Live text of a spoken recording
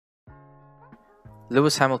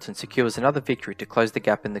Lewis Hamilton secures another victory to close the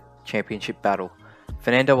gap in the championship battle.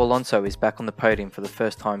 Fernando Alonso is back on the podium for the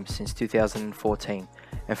first time since 2014,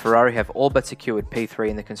 and Ferrari have all but secured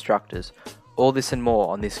P3 in the Constructors. All this and more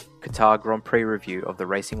on this Qatar Grand Prix review of the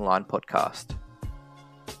Racing Line podcast.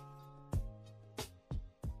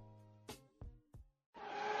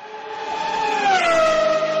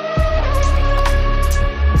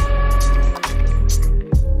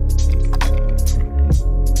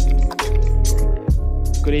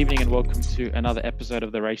 Good evening and welcome to another episode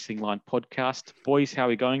of the Racing Line podcast. Boys, how are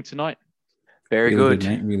we going tonight? Very Really good.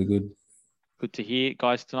 mate. Really good. Good to hear.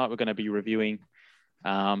 Guys, tonight we're going to be reviewing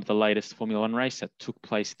the latest Formula One race that took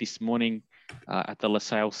place this morning at the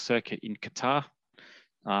Losail circuit in Qatar.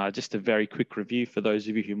 Just a very quick review for those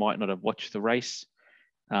of you who might not have watched the race.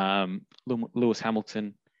 Lewis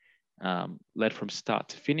Hamilton led from start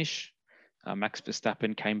to finish. Max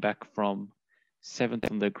Verstappen came back from 7th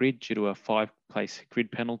on the grid due to a 5-place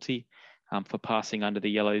grid penalty for passing under the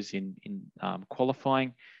yellows in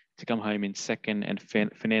qualifying to come home in 2nd, and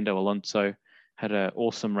Fernando Alonso had an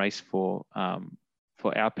awesome race for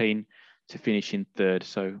Alpine to finish in 3rd.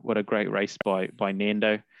 So what a great race by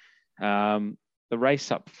Nando. The race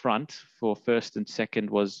up front for 1st and 2nd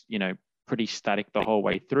was, pretty static the whole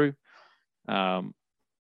way through.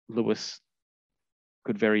 Lewis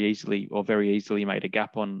could very easily made a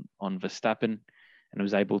gap on Verstappen and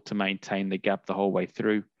was able to maintain the gap the whole way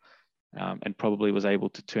through, and probably was able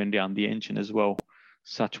to turn down the engine as well.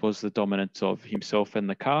 Such was the dominance of himself and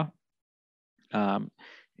the car.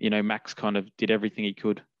 Max kind of did everything he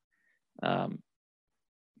could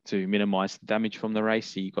to minimize the damage from the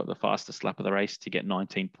race. He got the fastest lap of the race to get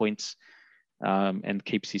 19 points and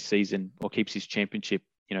keeps his championship,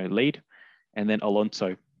 lead. And then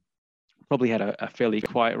Alonso probably had a fairly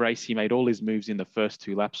quiet race. He made all his moves in the first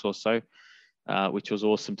 2 laps or so, which was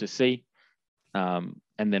awesome to see. And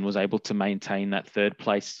then was able to maintain that 3rd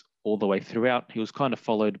place all the way throughout. He was kind of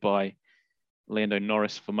followed by Lando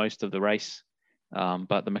Norris for most of the race,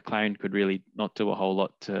 but the McLaren could really not do a whole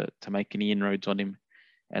lot to make any inroads on him.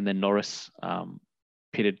 And then Norris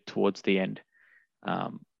pitted towards the end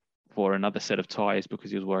for another set of tyres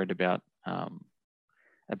because he was worried about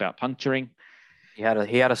puncturing. He had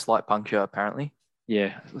a slight puncture apparently.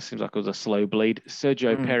 Yeah, it seems like it was a slow bleed.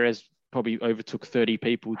 Sergio Perez probably overtook 30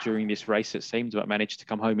 people during this race, it seems, but managed to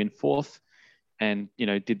come home in 4th and,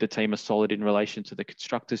 did the team a solid in relation to the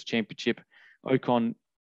Constructors' Championship. Ocon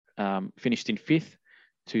finished in 5th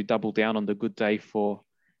to double down on the good day for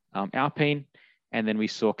Alpine. And then we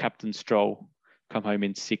saw Captain Stroll come home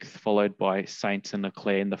in 6th, followed by Sainz and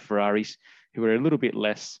Leclerc in the Ferraris, who were a little bit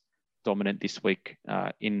less dominant this week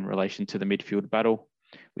in relation to the midfield battle.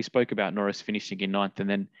 We spoke about Norris finishing in 9th, and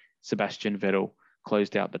then Sebastian Vettel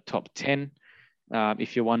closed out the top 10.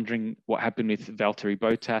 If you're wondering what happened with Valtteri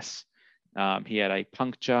Bottas, he had a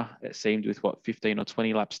puncture, it seemed, with 15 or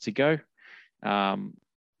 20 laps to go,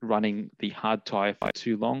 running the hard tyre for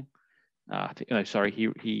too long.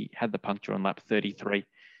 He had the puncture on lap 33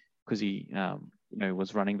 because he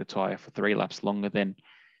was running the tyre for 3 laps longer than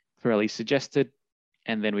Pirelli suggested.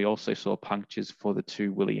 And then we also saw punctures for the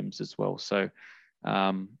 2 Williams as well. So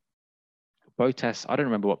Bottas, I don't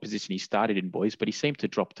remember what position he started in, boys, but he seemed to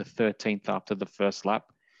drop to 13th after the first lap.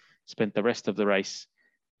 Spent the rest of the race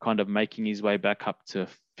kind of making his way back up to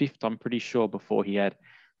 5th, I'm pretty sure, before he had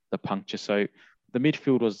the puncture. So the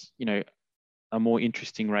midfield was, a more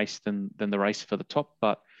interesting race than the race for the top.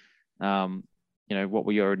 But, what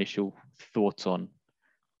were your initial thoughts on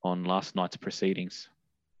last night's proceedings?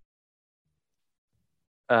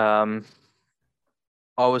 I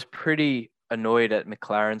was pretty annoyed at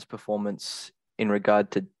McLaren's performance in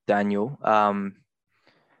regard to Daniel.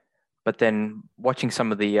 But then watching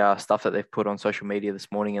some of the stuff that they've put on social media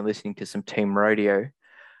this morning and listening to some team radio,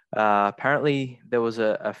 apparently there was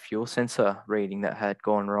a fuel sensor reading that had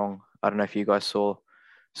gone wrong. I don't know if you guys saw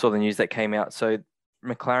the news that came out. So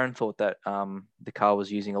McLaren thought that the car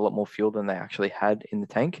was using a lot more fuel than they actually had in the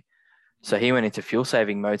tank. So he went into fuel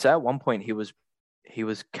saving mode. So at one point he was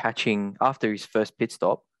catching, after his first pit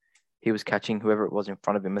stop, he was catching whoever it was in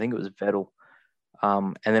front of him. I think it was Vettel.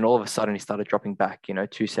 And then all of a sudden he started dropping back,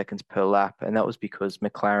 2 seconds per lap. And that was because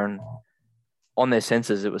McLaren, on their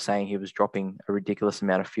sensors, it was saying he was dropping a ridiculous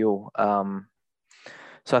amount of fuel.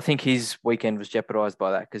 So I think his weekend was jeopardized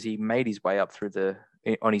by that because he made his way up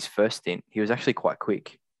on his first stint. He was actually quite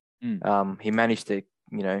quick. He managed to,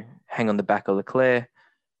 hang on the back of Leclerc,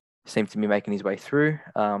 seemed to be making his way through,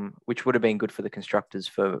 which would have been good for the constructors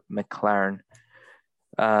for McLaren.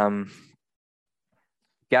 Gasly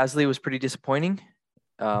was pretty disappointing,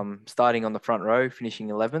 starting on the front row, finishing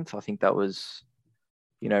 11th. I think that was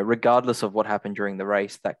regardless of what happened during the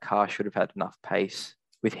race, that car should have had enough pace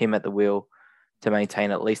with him at the wheel to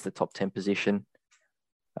maintain at least the top 10 position.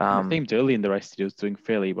 It seemed early in the race that he was doing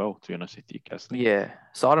fairly well, to be honest with you, Gasly. Yeah.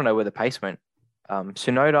 So I don't know where the pace went.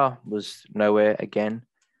 Tsunoda was nowhere again.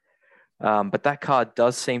 But that car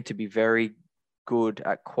does seem to be very good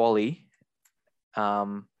at quali.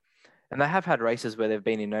 And they have had races where they've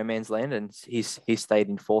been in no man's land and he's stayed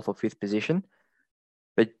in 4th or 5th position.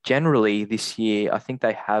 But generally this year, I think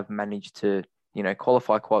they have managed to,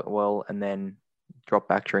 qualify quite well and then drop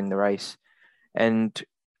back during the race. And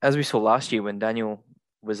as we saw last year when Daniel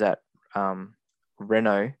was at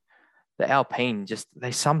Renault, the Alpine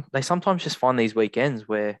they sometimes just find these weekends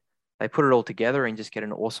where they put it all together and just get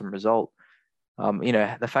an awesome result.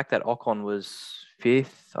 The fact that Ocon was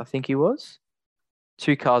 5th, I think he was,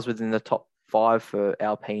 2 cars within the top 5 for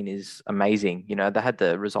Alpine is amazing. They had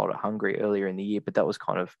the result at Hungary earlier in the year, but that was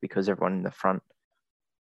kind of because everyone in the front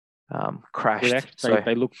crashed.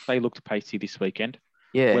 They looked pacey this weekend.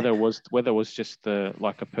 Yeah. Whether it was just a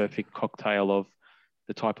perfect cocktail of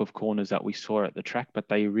the type of corners that we saw at the track, but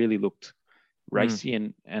they really looked racy.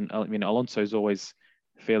 And I mean, Alonso's always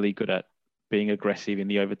fairly good at being aggressive in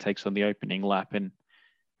the overtakes on the opening lap, and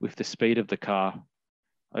with the speed of the car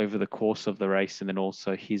over the course of the race, and then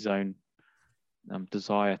also his own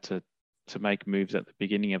desire to make moves at the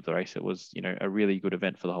beginning of the race, it was a really good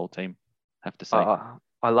event for the whole team, I have to say.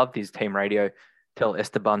 I loved his team radio. Tell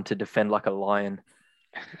Esteban to defend like a lion.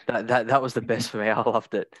 That was the best for me. I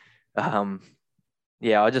loved it.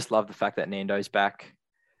 I just love the fact that Nando's back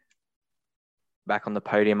on the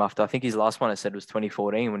podium after, I think his last one I said was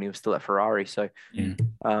 2014 when he was still at Ferrari. So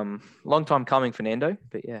long time coming for Nando,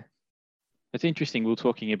 but yeah. It's interesting. We were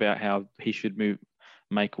talking about how he should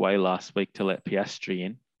make way last week to let Piastri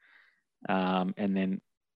in. And then,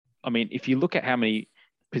 I mean, if you look at how many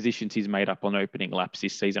positions he's made up on opening laps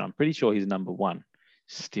this season, I'm pretty sure he's number 1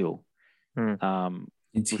 still.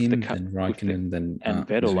 It's him, then Raikkonen, and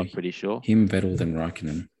Vettel, I'm pretty sure. Him, Vettel, then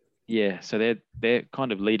Raikkonen. Yeah, so they're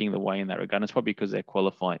kind of leading the way in that regard. And it's probably because they're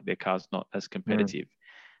qualifying, their car's not as competitive.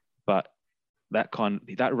 But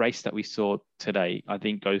that race that we saw today, I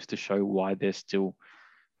think goes to show why there's still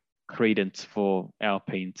credence for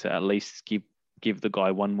Alpine to at least give the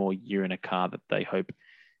guy one more year in a car that they hope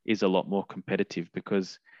is a lot more competitive,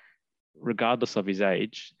 because regardless of his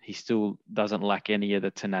age, he still doesn't lack any of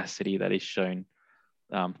the tenacity that is shown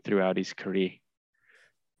throughout his career.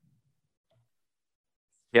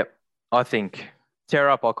 Yep. I think tear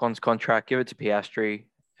up Ocon's contract, give it to Piastri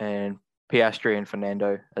and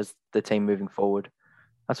Fernando as the team moving forward.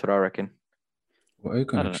 That's what I reckon. Well,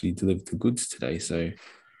 Ocon actually delivered the goods today, so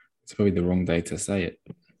it's probably the wrong day to say it.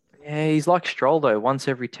 Yeah, he's like Stroll though, once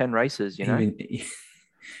every 10 races,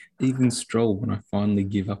 Even Stroll, when I finally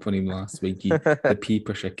give up on him last week, the peer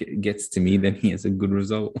pressure gets to me, then he has a good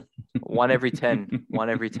result. 1 every 10. 1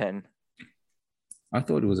 every 10. I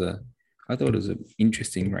thought it was an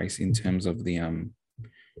interesting race in terms of the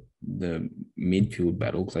midfield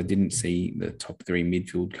battle, because I didn't see the top 3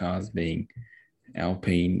 midfield cars being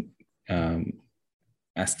Alpine,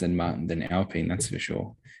 Aston Martin, then Alpine, that's for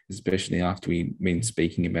sure, especially after we've been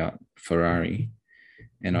speaking about Ferrari.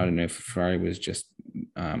 And I don't know if Ferrari was just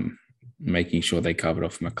making sure they covered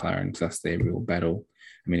off McLaren because that's their real battle.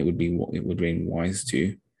 I mean, it would be wise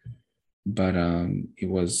to, but I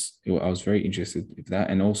was very interested in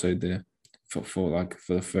that. And also for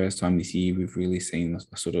the first time this year, we've really seen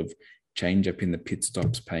a sort of change up in the pit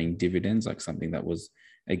stops paying dividends, like something that was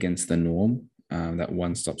against the norm, that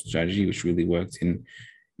one-stop strategy, which really worked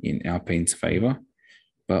in Alpine's favor.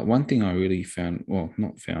 But one thing I really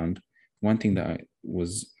one thing that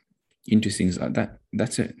was interesting is that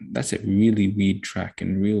that's a really weird track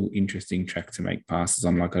and real interesting track to make passes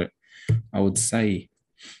on. I would say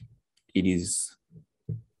it is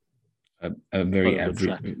a very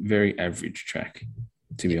average track,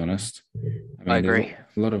 to be honest. I agree.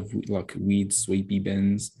 A lot of weird sweepy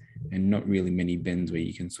bends and not really many bends where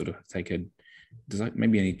you can sort of there's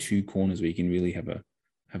maybe only 2 corners where you can really have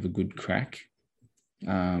a good crack.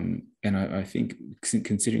 And I think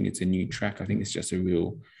considering it's a new track, I think it's just a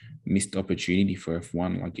real missed opportunity for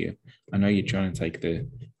F1. I know you're trying to take the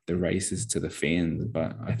races to the fans,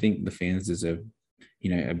 but I think the fans deserve,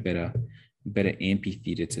 a better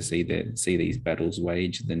amphitheater to see these battles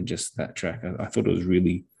waged than just that track. I thought it was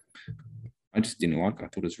really, I just didn't like it. I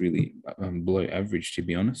thought it was really below average, to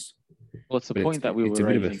be honest. Well, it's the point that we were raising.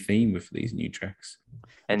 It's a bit of a theme with these new tracks.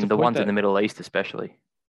 And the ones in the Middle East especially.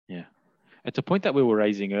 Yeah. It's a point that we were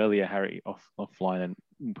raising earlier, Harry, offline,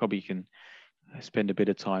 and probably can spend a bit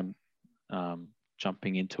of time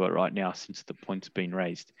jumping into it right now since the point's been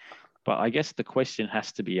raised. But I guess the question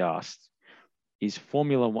has to be asked, is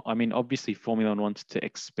Formula One, I mean, obviously Formula One wants to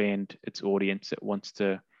expand its audience. It wants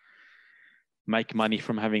to make money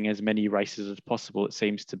from having as many races as possible. It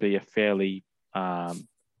seems to be a fairly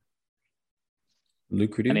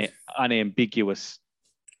Lucrative. unambiguous,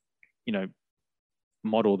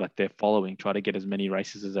 model that they're following, try to get as many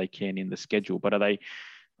races as they can in the schedule. But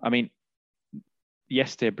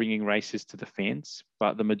yes, they're bringing races to the fans,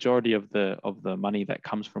 but the majority of the money that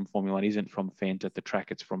comes from Formula One isn't from fans at the track.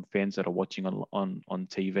 It's from fans that are watching on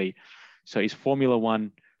TV. So is Formula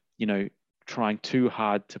One, trying too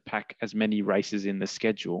hard to pack as many races in the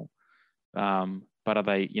schedule? But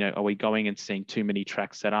are we going and seeing too many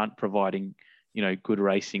tracks that aren't providing, good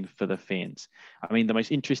racing for the fans? I mean, the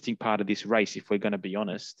most interesting part of this race, if we're going to be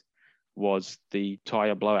honest, was the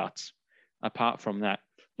tyre blowouts. Apart from that,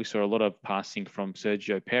 we saw a lot of passing from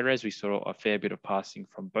Sergio Perez. We saw a fair bit of passing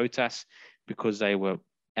from Bottas because they were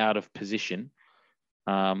out of position.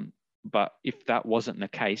 But if that wasn't the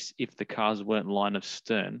case, if the cars weren't line of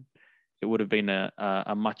stern, it would have been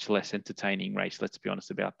a much less entertaining race. Let's be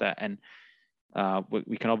honest about that. And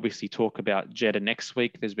we can obviously talk about Jeddah next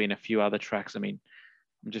week. There's been a few other tracks. I mean,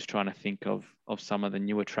 I'm just trying to think of some of the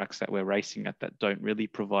newer tracks that we're racing at that don't really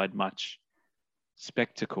provide much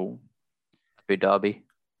spectacle.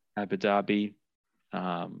 Abu Dhabi,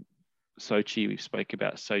 Sochi. We've spoke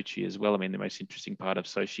about Sochi as well. I mean, the most interesting part of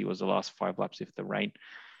Sochi was the last 5 laps with the rain.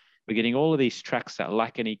 We're getting all of these tracks that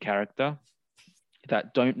lack any character,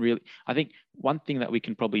 that don't really. I think one thing that we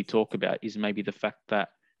can probably talk about is maybe the fact that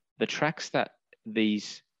the tracks that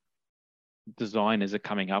these designers are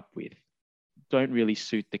coming up with don't really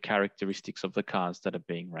suit the characteristics of the cars that are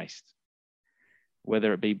being raced,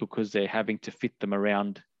 whether it be because they're having to fit them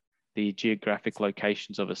around the geographic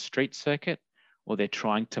locations of a street circuit, or they're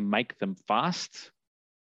trying to make them fast.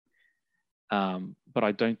 But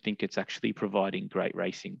I don't think it's actually providing great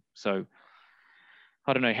racing. So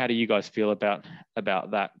I don't know, how do you guys feel about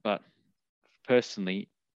that? But personally,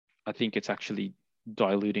 I think it's actually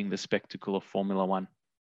diluting the spectacle of Formula One.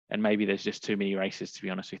 And maybe there's just too many races, to be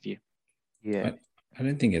honest with you. Yeah. I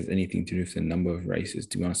don't think it has anything to do with the number of races,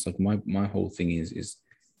 to be honest. Like my whole thing is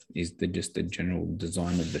just the general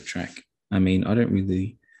design of the track. I mean, I don't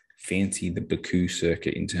really fancy the Baku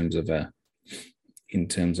circuit in terms of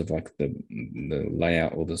like the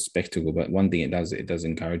layout or the spectacle. But one thing it does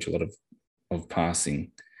encourage a lot of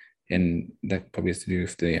passing, and that probably has to do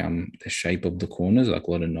with the shape of the corners, like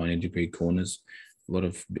a lot of 90-degree corners, a lot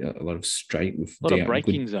of straight with a lot of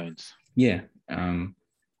braking zones. Yeah, and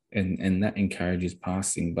that encourages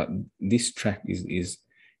passing. But this track is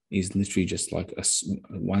literally just like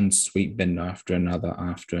one sweep bend after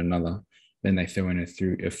another. Then they throw in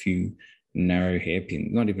a few narrow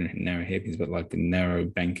hairpins, not even narrow hairpins, but like narrow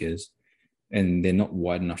bankers, and they're not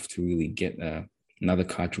wide enough to really get another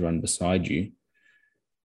car to run beside you.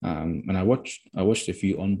 And I watched a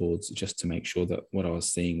few onboards just to make sure that what I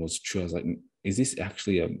was seeing was true. I was like, is this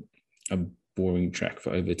actually a boring track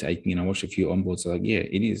for overtaking? And I watched a few onboards. Like, yeah,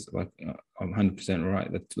 it is. Like, I'm 100%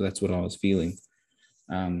 right. That's what I was feeling.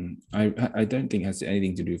 I don't think it has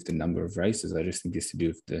anything to do with the number of races. I just think it's to do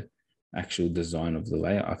with the actual design of the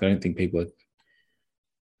layout. I don't think people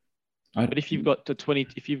are. But if you've got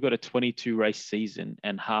a 22 race season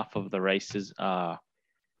and half of the races are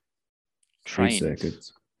trains,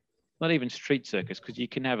 circuits, not even street circuits, because you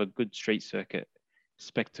can have a good street circuit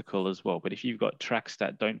spectacle as well. But if you've got tracks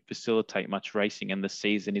that don't facilitate much racing and the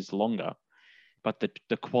season is longer, but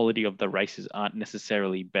the quality of the races aren't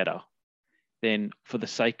necessarily better, then for the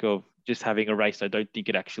sake of just having a race, I don't think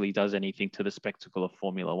it actually does anything to the spectacle of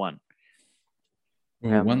Formula One.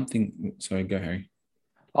 Well, one thing. Sorry, go Harry.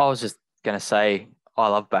 I was just going to say, I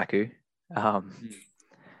love Baku.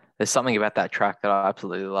 There's something about that track that I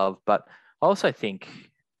absolutely love. But I also think,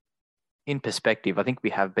 in perspective, I think we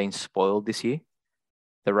have been spoiled this year.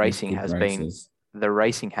 The racing has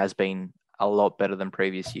been a lot better than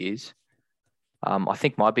previous years. I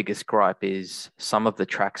think my biggest gripe is some of the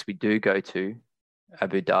tracks we do go to,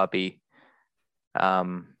 Abu Dhabi,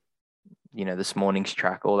 this morning's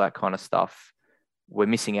track, all that kind of stuff. We're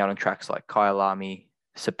missing out on tracks like Kyalami,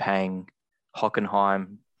 Sepang,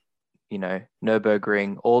 Hockenheim,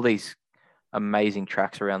 Nürburgring, all these amazing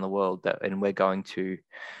tracks around the world and we're going to,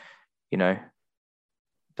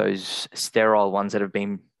 those sterile ones that have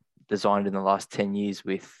been designed in the last 10 years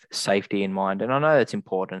with safety in mind. And I know that's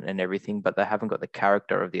important and everything, but they haven't got the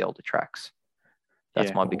character of the older tracks.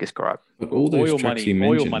 That's my biggest gripe. But all those tracks you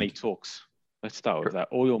mentioned. Oil money talks. Let's start with that.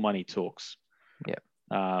 Oil money talks.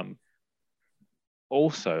 Yeah.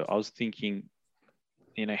 Also, I was thinking,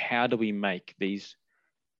 how do we make these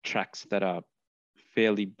tracks that are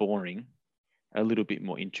fairly boring a little bit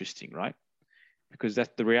more interesting, right? Because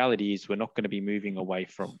that's the reality is we're not going to be moving away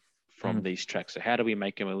from these tracks. So how do we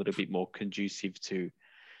make them a little bit more conducive to,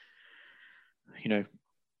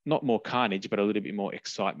 not more carnage, but a little bit more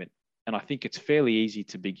excitement? And I think it's fairly easy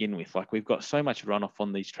to begin with. Like, we've got so much runoff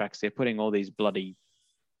on these tracks. They're putting all these bloody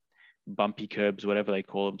bumpy curbs, whatever they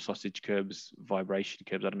call them, sausage curbs, vibration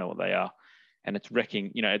curbs, I don't know what they are. And it's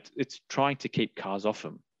wrecking, it's trying to keep cars off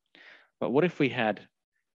them. But what if we had,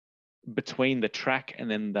 between the track and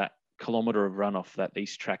then that kilometer of runoff that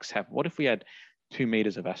these tracks have, what if we had 2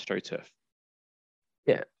 meters of AstroTurf?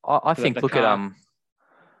 Yeah, I think, look at,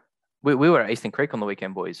 we were at Eastern Creek on the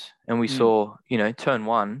weekend, boys, and we saw, turn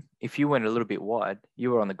one, if you went a little bit wide,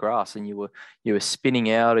 you were on the grass and you were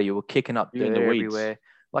spinning out, or you were kicking up dirt everywhere.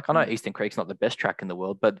 Like, I know Eastern Creek's not the best track in the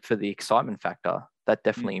world, but for the excitement factor, that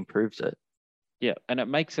definitely improves it. Yeah, and it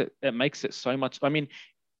makes it so much. I mean,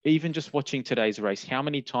 even just watching today's race, how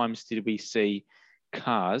many times did we see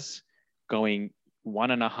cars going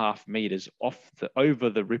 1.5 meters over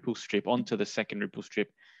the ripple strip onto the second ripple strip?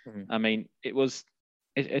 I mean,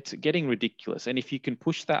 it's getting ridiculous. And if you can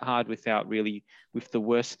push that hard with the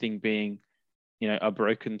worst thing being, a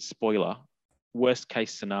broken spoiler, worst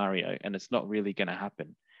case scenario, and it's not really going to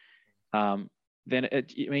happen, then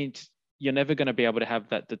it means you're never going to be able to have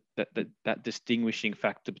that distinguishing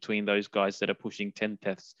factor between those guys that are pushing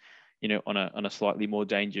 10th, on a slightly more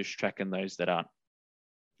dangerous track and those that aren't.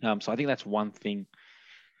 So I think that's one thing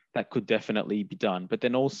that could definitely be done. But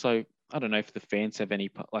then also, I don't know if the fans have any,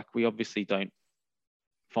 like, we obviously don't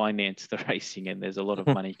finance the racing, and there's a lot of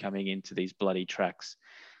money coming into these bloody tracks.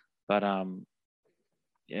 But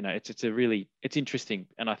it's interesting,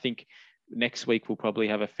 and I think next week we'll probably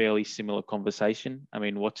have a fairly similar conversation. I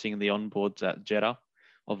mean, watching the onboards at Jeddah,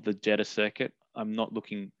 of the Jeddah circuit, I'm not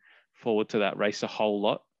looking forward to that race a whole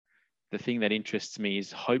lot. The thing that interests me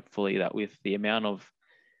is hopefully that with the amount of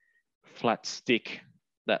flat stick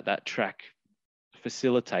that track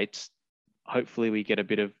facilitates, hopefully we get a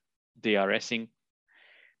bit of DRSing,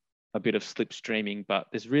 a bit of slipstreaming, but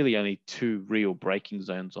there's really only 2 real braking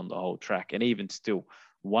zones on the whole track. And even still,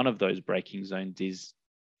 one of those braking zones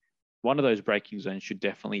should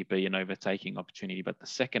definitely be an overtaking opportunity, but the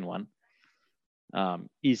second one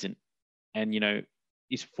isn't. And,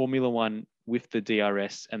 is Formula One, with the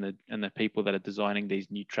DRS and the people that are designing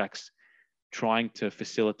these new tracks, trying to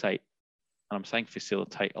facilitate, and I'm saying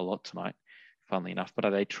facilitate a lot tonight, funnily enough, but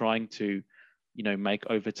are they trying to, make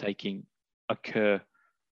overtaking occur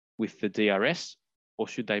with the DRS, or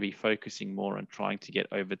should they be focusing more on trying to get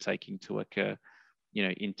overtaking to occur,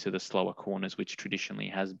 into the slower corners, which traditionally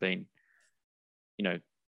has been,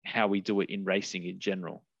 how we do it in racing in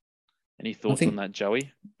general? Any thoughts on that,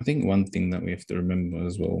 Joey? I think one thing that we have to remember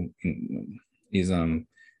as well is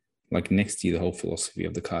like next year the whole philosophy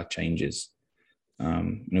of the car changes.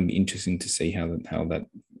 It'll be interesting to see how that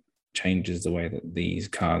changes the way that these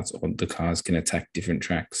cars, or the cars, can attack different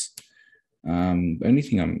tracks. The only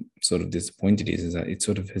thing I'm sort of disappointed is that it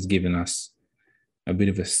sort of has given us a bit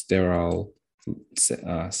of a sterile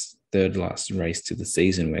third last race to the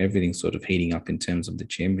season, where everything's sort of heating up in terms of the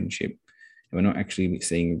championship, and we're not actually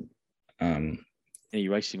seeing any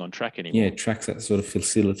racing on track anymore. Yeah, tracks that sort of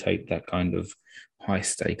facilitate that kind of high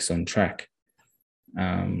stakes on track.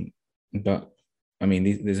 But I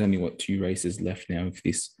mean, there's only 2 races left now of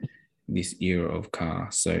this era of car.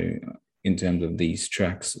 So in terms of these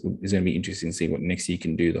tracks, it's going to be interesting to see what next year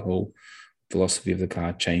can do. The whole philosophy of the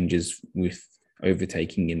car changes with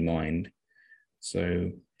overtaking in mind.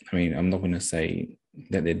 So, I mean, I'm not going to say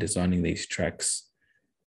that they're designing these tracks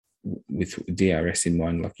with DRS in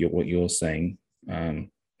mind, like what you're saying.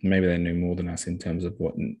 Maybe they know more than us in terms of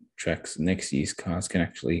what tracks next year's cars can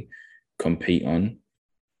actually compete on.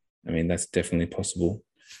 I mean, that's definitely possible.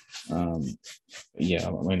 Yeah,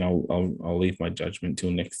 I mean, I'll leave my judgment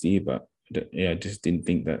till next year, but yeah, I just didn't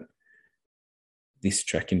think that this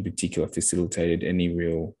track in particular facilitated any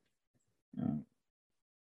real.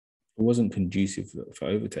 It wasn't conducive for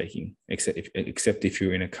overtaking, except if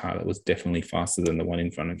you're in a car that was definitely faster than the one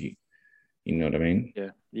in front of you. You know what I mean?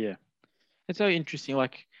 Yeah. It's so interesting.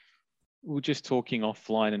 Like, we're just talking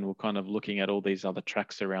offline, and we're kind of looking at all these other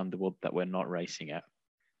tracks around the world that we're not racing at,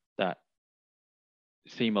 that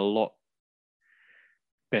seem a lot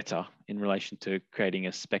better in relation to creating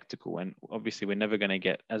a spectacle. And obviously we're never going to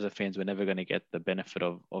get, as a fans, we're never going to get the benefit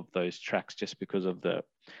of those tracks just because of the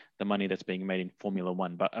money that's being made in Formula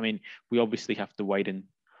One. But I mean, we obviously have to wait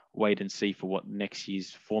and see for what next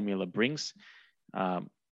year's formula brings.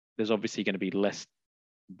 There's obviously going to be less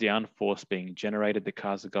downforce being generated. The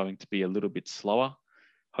cars are going to be a little bit slower.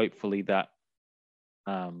 Hopefully that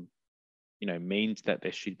means that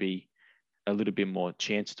there should be a little bit more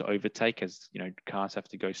chance to overtake, as cars have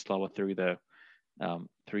to go slower through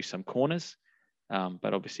through some corners.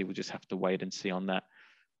 But obviously we'll just have to wait and see on that.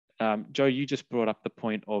 Joe, you just brought up the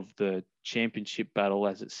point of the championship battle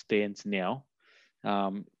as it stands now.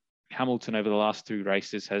 Hamilton over the last 3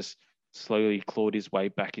 races has slowly clawed his way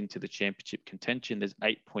back into the championship contention. There's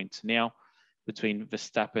 8 points now between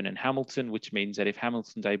Verstappen and Hamilton, which means that if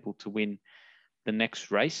Hamilton's able to win the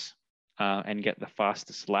next race and get the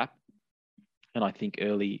fastest lap, and I think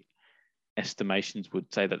early estimations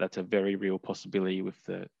would say that that's a very real possibility with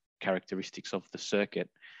the characteristics of the circuit,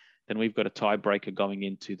 then we've got a tiebreaker going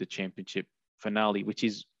into the championship finale, which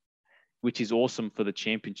is awesome for the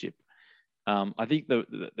championship. I think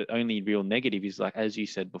the only real negative is, like, as you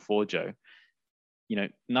said before, Joe,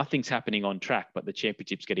 nothing's happening on track, but the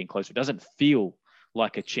championship's getting closer. It doesn't feel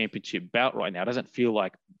like a championship bout right now. It doesn't feel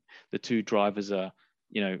like the 2 drivers are,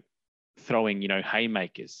 throwing,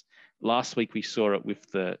 haymakers. Last week we saw it with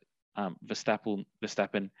the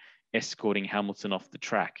Verstappen escorting Hamilton off the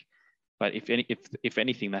track. But if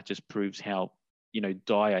anything, that just proves how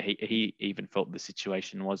dire he even felt the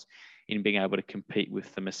situation was in being able to compete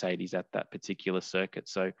with the Mercedes at that particular circuit.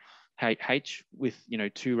 So, H, with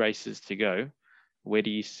 2 races to go, where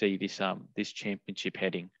do you see this championship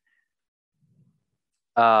heading?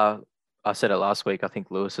 I said it last week. I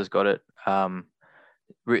think Lewis has got it.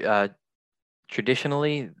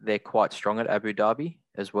 Traditionally, they're quite strong at Abu Dhabi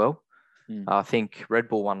as well. I think Red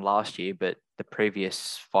Bull won last year, but the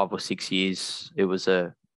previous 5 or 6 years, it was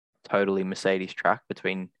a totally Mercedes track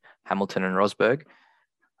between Hamilton and Rosberg.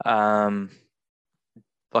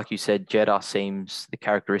 Like you said, Jeddah seems, the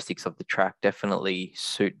characteristics of the track definitely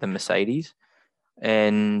suit the Mercedes,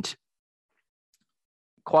 and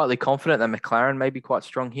quietly confident that McLaren may be quite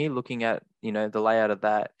strong here, looking at, the layout of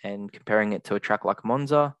that and comparing it to a track like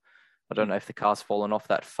Monza. I don't know if the car's fallen off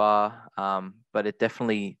that far, but it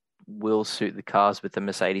definitely will suit the cars with the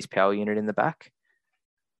Mercedes power unit in the back.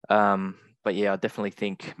 But yeah, I definitely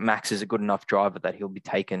think Max is a good enough driver that he'll be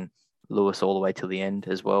taking Lewis all the way to the end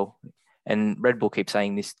as well. And Red Bull keeps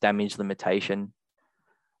saying this damage limitation.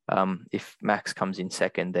 If Max comes in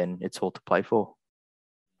second, then it's all to play for.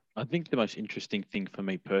 I think the most interesting thing for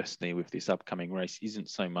me personally with this upcoming race isn't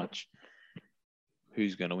so much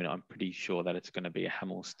who's going to win. I'm pretty sure that it's going to be a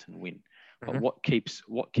Hamilton win. But what keeps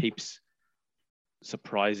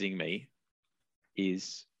surprising me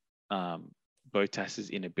is Bottas's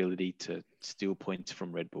inability to steal points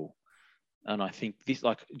from Red Bull. And I think this,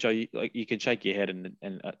 like, Joe, you can shake your head and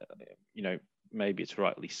maybe it's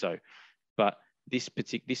rightly so, but this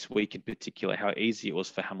week in particular, how easy it was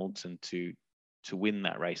for Hamilton to win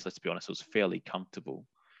that race. Let's be honest, it was fairly comfortable.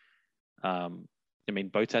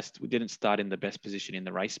 Bottas didn't start in the best position in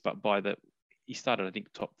the race, but he started, I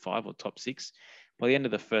think, top 5 or top 6. By the end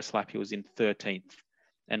of the first lap, he was in 13th.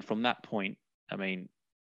 And from that point,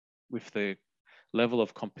 with the level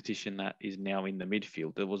of competition that is now in the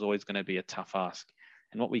midfield, there was always going to be a tough ask.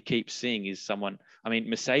 And what we keep seeing is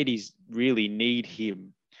Mercedes really need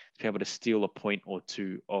him to be able to steal a point or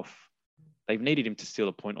 2 off. They've needed him to steal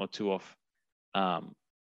a point or 2 off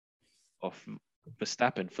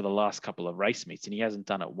Verstappen for the last couple of race meets, and he hasn't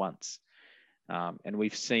done it once. And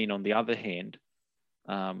we've seen, on the other hand,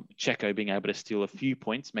 Checo being able to steal a few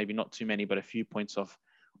points, maybe not too many, but a few points off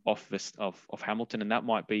Hamilton, and that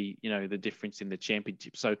might be the difference in the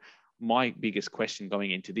championship. So my biggest question going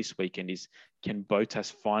into this weekend is, can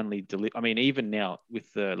Bottas finally deliver? Even now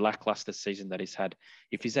with the lackluster season that he's had,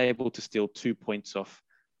 if he's able to steal 2 points off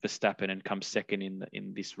Verstappen and come second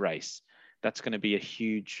in this race, that's going to be a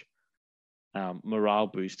huge morale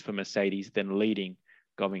boost for Mercedes, then leading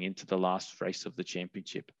going into the last race of the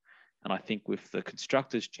championship. And I think with the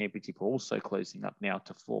Constructors' Championship also closing up now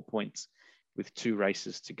to 4 points with 2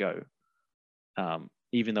 races to go,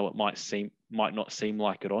 even though it might not seem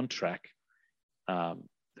like it on track,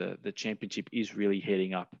 the championship is really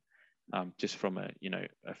heading up, just from a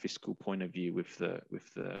fiscal point of view with the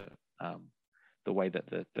way that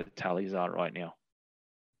the tallies are right now.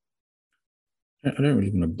 I don't really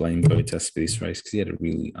want to blame Bottas for this race because he had a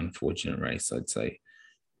really unfortunate race, I'd say.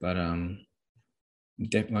 But I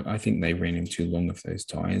think they ran him too long with those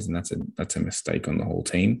tyres, and that's a mistake on the whole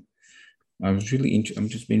team. I'm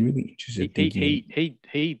just been really interested.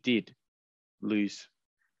 He did lose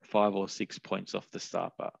 5 or 6 points off the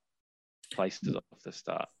start, but places off the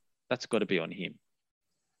start. That's got to be on him.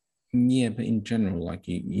 Yeah, but in general, like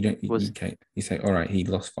you say, all right, he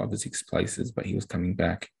lost 5 or 6 places, but he was coming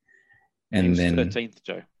back. And he was then 13th,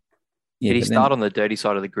 Joe. Yeah, did he start on the dirty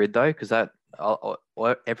side of the grid though? Because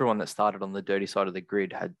everyone that started on the dirty side of the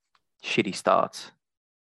grid had shitty starts.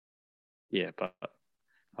 Yeah, but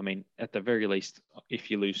I mean, at the very least, if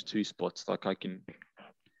you lose 2 spots, like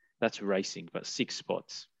that's racing, but 6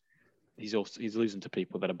 spots, he's losing to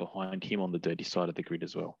people that are behind him on the dirty side of the grid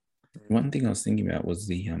as well. One thing I was thinking about was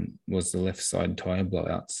the left side tire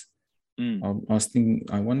blowouts. Mm. I was thinking,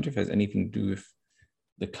 I wonder if it has anything to do with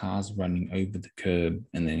the cars running over the curb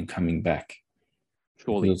and then coming back.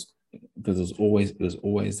 Surely. Because it was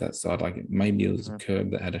always that side. Like maybe it was a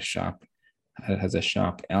curb that has a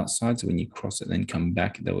sharp outside. So when you cross it, then come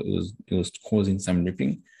back, it was causing some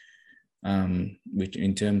ripping. Which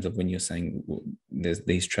in terms of when you're saying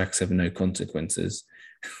these tracks have no consequences,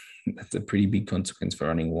 that's a pretty big consequence for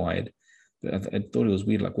running wide. But I thought it was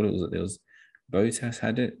weird. Like what it was, there was Bottas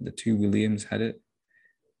had it, the 2 Williams had it,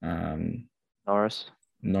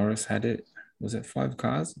 Norris had it. Was it 5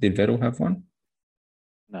 cars? Did Vettel have one?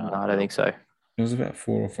 No, I don't think so. It was about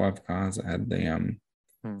 4 or 5 cars that had the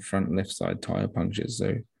front left side tire punctures.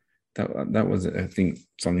 So that was, I think,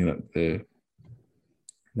 something that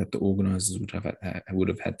the organisers would have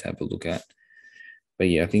had to have a look at. But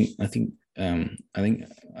yeah, I think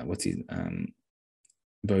what's his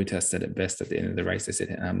Bottas said it best at the end of the race. They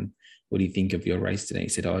said, "What do you think of your race today?" He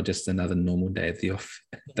said, "Oh, just another normal day at the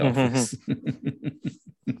office."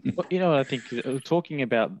 Well, you know what I think? Talking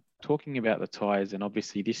about the tyres, and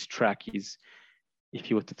obviously this track is,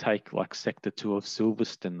 if you were to take like Sector 2 of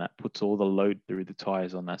Silverstone, that puts all the load through the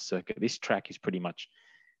tyres on that circuit. This track is pretty much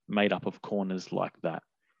made up of corners like that.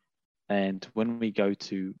 And when we go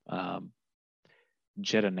to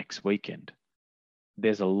Jeddah next weekend,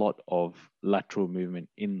 there's a lot of lateral movement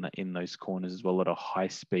in those corners as well, a lot of high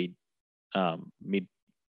speed, mid,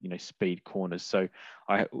 speed corners. So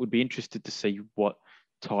I would be interested to see what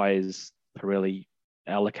tyres Pirelli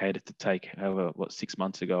allocated to take, however, 6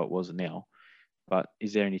 months ago it was now. But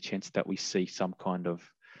is there any chance that we see some kind of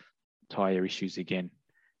tyre issues again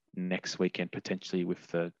next weekend, potentially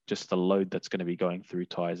with just the load that's going to be going through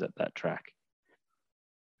tyres at that track?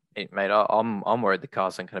 Mate, I'm worried the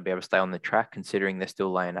cars aren't going to be able to stay on the track, considering they're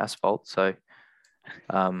still laying asphalt. So,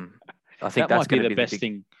 I think that that's might be going to the be best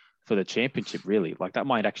thing for the championship, really. Like that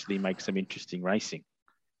might actually make some interesting racing,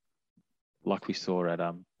 like we saw at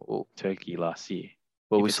Turkey last year.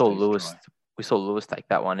 Well, we saw Lewis take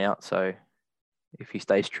that one out. So, if he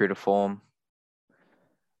stays true to form,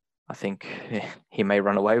 I think he may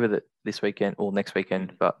run away with it this weekend or next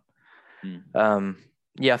weekend. But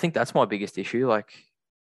yeah, I think that's my biggest issue. Like,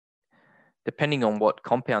 depending on what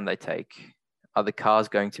compound they take, are the cars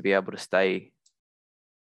going to be able to stay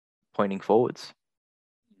pointing forwards?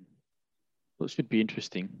 Well, it should be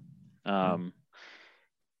interesting. At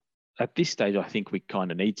this stage, I think we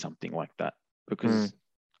kind of need something like that because,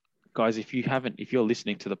 guys, if you're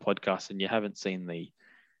listening to the podcast and you haven't seen the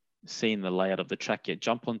layout of the track yet,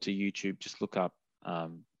 jump onto YouTube, just look up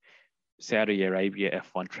Saudi Arabia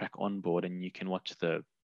F1 track on board, and you can watch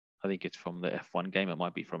I think it's from the F1 game. It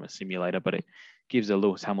might be from a simulator, but it gives a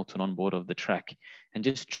Lewis Hamilton on board of the track, and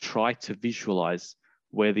just try to visualize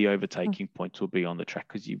where the overtaking points will be on the track.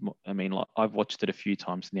 Because I've watched it a few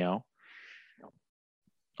times now.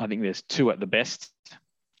 I think there's 2 at the best.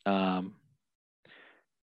 There's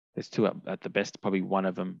 2 at the best. Probably one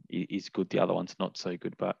of them is good. The other one's not so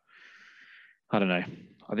good, but I don't know.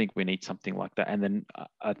 I think we need something like that. And then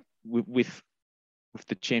with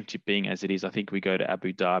the championship being as it is, I think we go to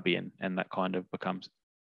Abu Dhabi and that kind of becomes,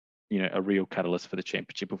 a real catalyst for the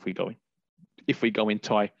championship if we go in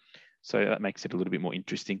tie. So that makes it a little bit more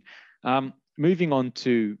interesting. Moving on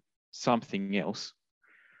to something else.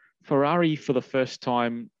 Ferrari, for the first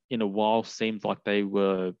time in a while, seemed like they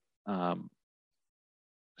were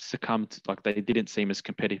succumbed, like they didn't seem as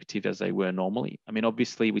competitive as they were normally. I mean,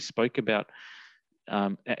 obviously we spoke about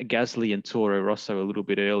Gasly and Toro Rosso a little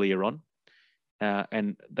bit earlier on.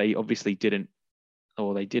 And they obviously didn't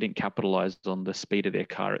capitalize on the speed of their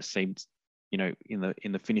car. It seemed, in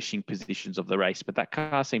the finishing positions of the race, but that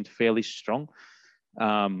car seemed fairly strong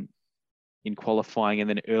in qualifying and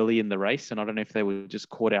then early in the race. And I don't know if they were just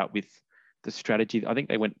caught out with the strategy. I think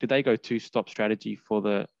did they go 2-stop strategy for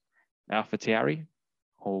the AlphaTauri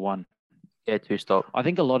or 1? Yeah, 2-stop. I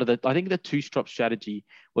think the 2-stop strategy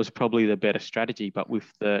was probably the better strategy, but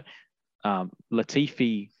with the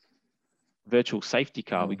Latifi virtual safety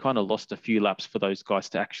car, we kind of lost a few laps for those guys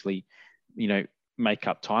to actually, make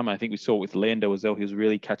up time. I think we saw with Lando as well. He was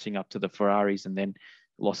really catching up to the Ferraris and then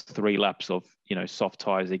lost 3 laps of, soft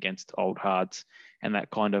tires against old hards. And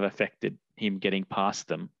that kind of affected him getting past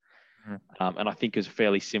them. And I think is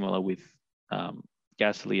fairly similar with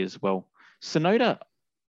Gasly as well. Tsunoda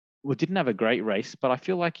didn't have a great race, but I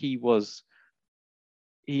feel like he was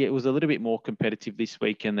a little bit more competitive this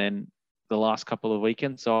week. And then the last couple of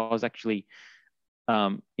weekends. So I was actually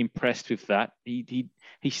impressed with that. He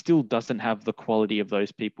still doesn't have the quality of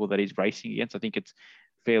those people that he's racing against. I think it's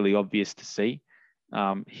fairly obvious to see.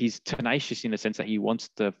 He's tenacious in the sense that he wants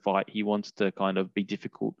to fight. He wants to kind of be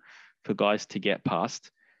difficult for guys to get past.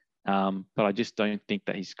 But I just don't think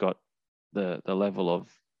that he's got the level of,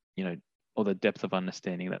 or the depth of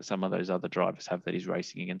understanding that some of those other drivers have that he's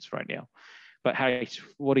racing against right now. But Harry,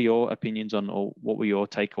 what are your opinions on, or what were your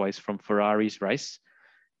takeaways from Ferrari's race?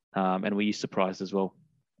 And were you surprised as well?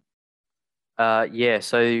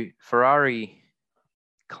 So Ferrari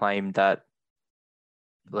claimed that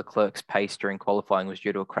Leclerc's pace during qualifying was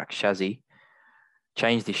due to a cracked chassis,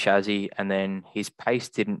 changed his chassis, and then his pace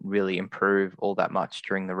didn't really improve all that much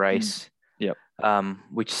during the race. Yep.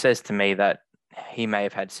 Which says to me that he may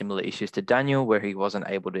have had similar issues to Daniel, where he wasn't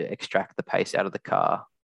able to extract the pace out of the car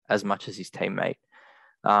as much as his teammate.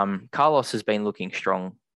 Carlos has been looking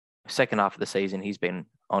strong. Second half of the season, he's been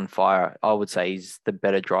on fire. I would say he's the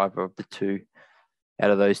better driver of the two.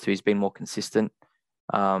 Out of those two, he's been more consistent.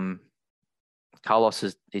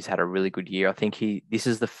 Carlos he's had a really good year. I think this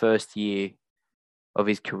is the first year of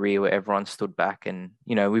his career where everyone stood back, and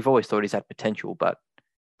we've always thought he's had potential, but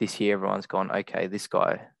this year everyone's gone, okay, this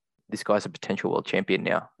guy's a potential world champion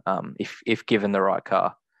now, if given the right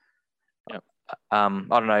car. Yep. I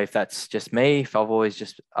don't know if that's just me, if I've always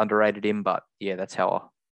just underrated him, but yeah, that's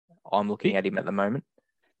how I'm looking at him at the moment.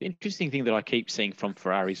 The interesting thing that I keep seeing from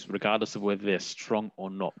Ferraris, regardless of whether they're strong or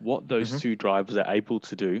not, what those two drivers are able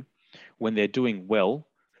to do when they're doing well,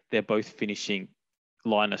 they're both finishing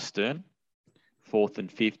line astern, fourth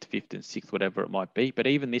and fifth and sixth, whatever it might be. But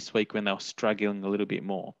even this week, when they were struggling a little bit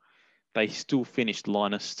more, they still finished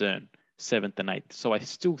line astern, seventh and eighth. So I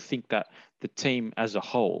still think that the team as a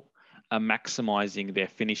whole are maximizing their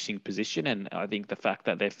finishing position. And I think the fact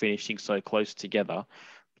that they're finishing so close together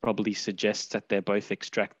probably suggests that they're both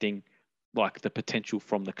extracting like the potential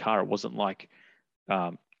from the car. It wasn't like,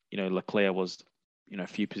 Leclerc was, a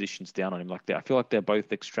few positions down on him like that. I feel like they're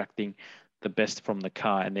both extracting the best from the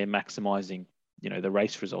car, and they're maximizing, the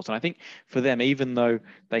race results. And I think for them, even though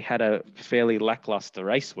they had a fairly lackluster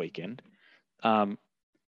race weekend,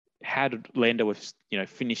 had Lando with,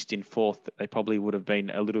 finished in fourth, they probably would have been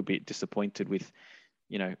a little bit disappointed with,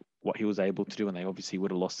 what he was able to do, and they obviously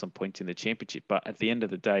would have lost some points in the championship. But at the end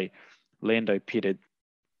of the day, Lando pitted,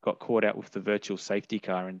 got caught out with the virtual safety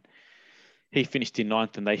car, and he finished in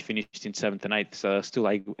ninth and they finished in seventh and eighth. So they're still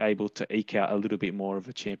able to eke out a little bit more of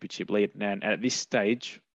a championship lead. And at this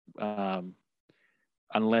stage,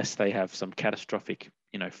 unless they have some catastrophic,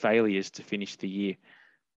 failures to finish the year,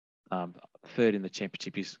 third in the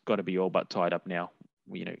championship is got to be all but tied up now.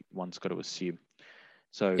 One's got to assume.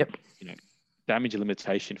 So, yep. Damage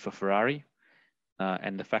limitation for Ferrari,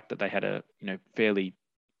 and the fact that they had a, fairly,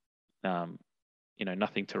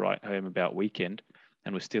 nothing to write home about weekend,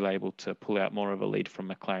 and were still able to pull out more of a lead from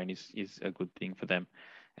McLaren is a good thing for them.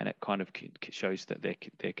 And it kind of shows that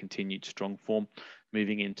their continued strong form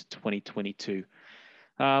moving into 2022.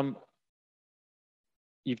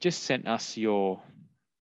 You've just sent us your,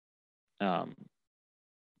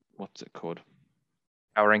 what's it called?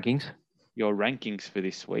 Our rankings. Your rankings for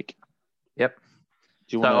this week. Yep.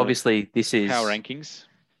 So obviously this is power rankings.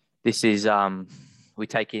 This is we're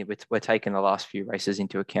taking the last few races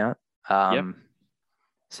into account. Yep.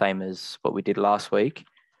 Same as what we did last week.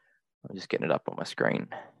 I'm just getting it up on my screen.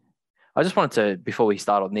 I just wanted to, before we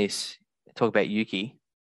start on this, talk about Yuki.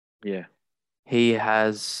 Yeah.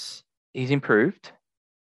 He's improved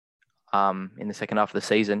in the second half of the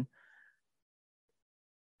season.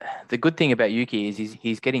 The good thing about Yuki is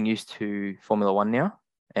he's getting used to Formula One now.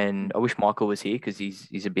 And I wish Michael was here because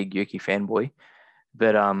he's a big Yuki fanboy.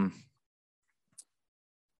 But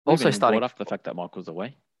also starting brought up the fact that Michael's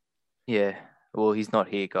away. Yeah. Well, he's not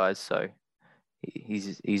here, guys. So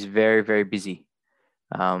he's very, very busy.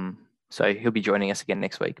 So he'll be joining us again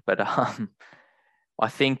next week. But I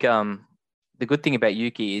think the good thing about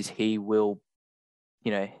Yuki is he will,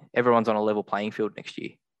 everyone's on a level playing field next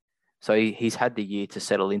year. So he's had the year to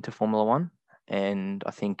settle into Formula One, and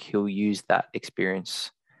I think he'll use that experience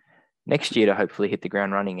next year to hopefully hit the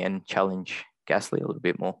ground running and challenge Gasly a little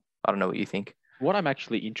bit more. I don't know what you think. What I'm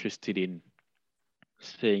actually interested in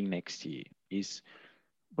seeing next year is,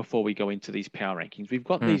 before we go into these power rankings, we've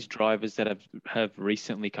got these drivers that have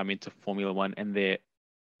recently come into Formula One, and they're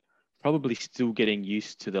probably still getting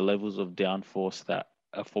used to the levels of downforce that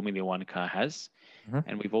a Formula One car has.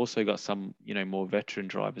 And we've also got some, more veteran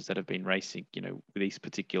drivers that have been racing, with this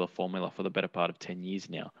particular formula for the better part of 10 years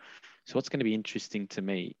now. So what's going to be interesting to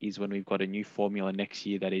me is when we've got a new formula next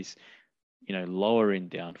year that is, lower in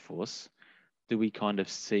downforce, do we kind of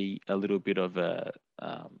see a little bit of a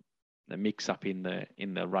mix up in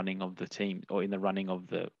the running of the team, or in the running of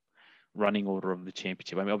the running order of the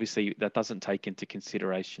championship? I mean, obviously that doesn't take into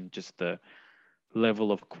consideration just the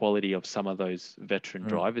level of quality of some of those veteran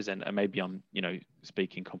drivers, and maybe I'm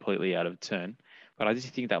speaking completely out of turn, but I just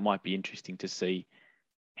think that might be interesting to see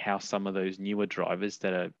how some of those newer drivers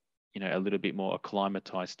that are a little bit more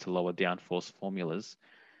acclimatized to lower downforce formulas,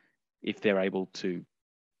 if they're able to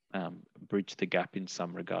bridge the gap in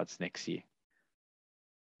some regards next year.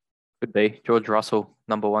 Could be. George Russell,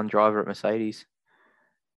 number one driver at Mercedes.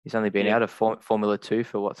 He's only been out of Formula 2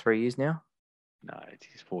 for what, 3 years now? No,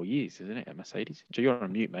 it's 4 years, isn't it, at Mercedes? So you're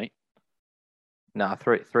on mute, mate. No,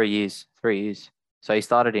 3 years. 3 years. So he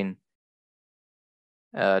started in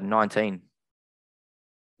 19.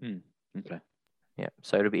 Okay. Yeah.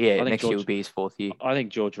 So it'll be next year will be his 4th year. I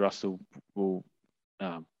think George Russell will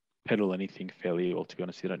pedal anything fairly well. To be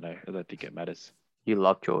honest, I don't think it matters. You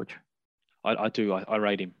love George. I do. I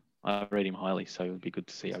rate him. I rate him highly. So it'll be good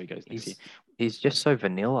to see how he goes next year. He's just so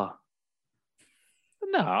vanilla.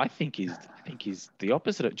 No, I think he's the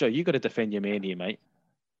opposite of Joe. You got to defend your man here, mate.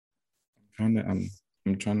 I'm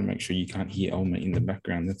trying to make sure you can't hear Elmer in the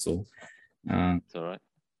background. That's all. It's all right.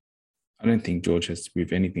 I don't think George has to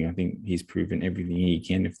prove anything. I think he's proven everything he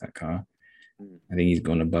can with that car. I think he's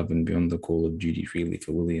gone above and beyond the call of duty really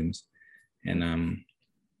for Williams. And I'm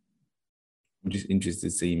just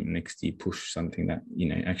interested to see him next year push something that,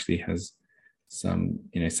 actually has some,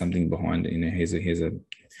 something behind it. Here's a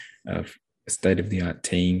state-of-the-art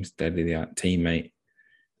team, state-of-the-art teammate.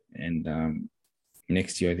 And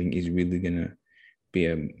next year, I think is really going to be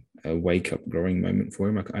a wake-up growing moment for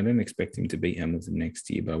him. I don't expect him to beat Hamilton next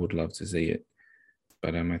year, but I would love to see it.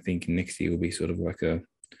 But I think next year will be sort of like a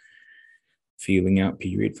feeling out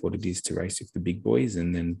period for what it is to race with the big boys,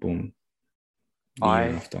 and then boom, the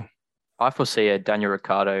year after. I foresee a Daniel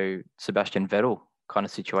Ricciardo, Sebastian Vettel kind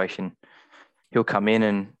of situation. He'll come in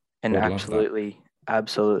and absolutely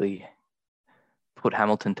put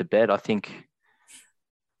Hamilton to bed. I think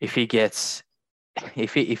if he gets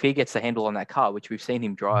the handle on that car, which we've seen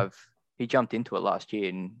him drive, he jumped into it last year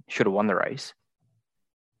and should have won the race.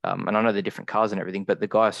 And I know they're different cars and everything, but the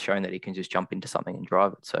guy's shown that he can just jump into something and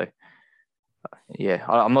drive it. So,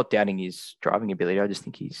 I'm not doubting his driving ability. I just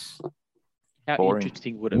think he's How boring.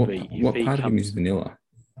 Interesting would it be if what part of him is vanilla?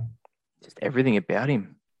 Just everything about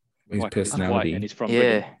him. His personality. And he's from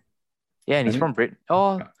Britain. Yeah, and he's from Britain.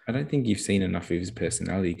 Oh, I don't think you've seen enough of his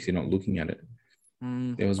personality because you're not looking at it.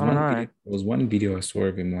 There was one video I saw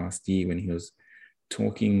of him last year when he was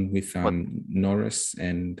talking with Norris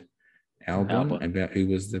and Albon about who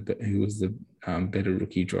was the better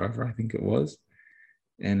rookie driver, I think it was.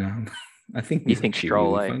 And I think you think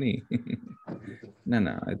Stroll, really funny.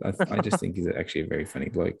 No, I just think he's actually a very funny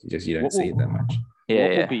bloke. You don't see it that much.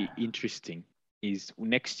 What will be interesting is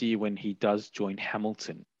next year when he does join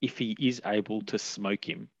Hamilton, if he is able to smoke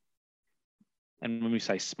him, and when we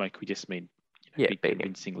say smoke, we just mean be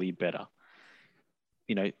convincingly better.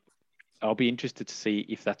 I'll be interested to see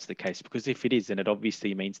if that's the case, because if it is, then it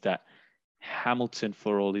obviously means that Hamilton,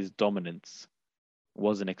 for all his dominance,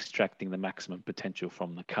 wasn't extracting the maximum potential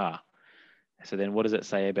from the car. So then what does it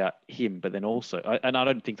say about him? But then also, and I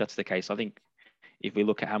don't think that's the case. I think if we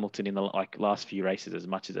look at Hamilton in the last few races, as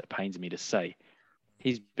much as it pains me to say,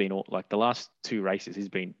 he's been the last 2 races, he's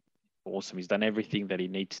been awesome. He's done everything that he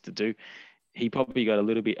needs to do. He probably got a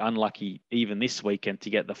little bit unlucky even this weekend to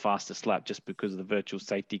get the fastest lap just because the virtual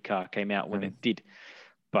safety car came out when it did.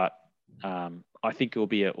 But I think it will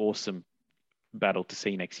be an awesome battle to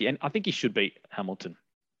see next year. And I think he should beat Hamilton.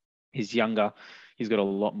 He's younger. He's got a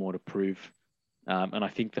lot more to prove. And I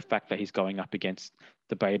think the fact that he's going up against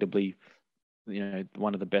debatably,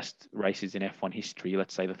 one of the best races in F1 history,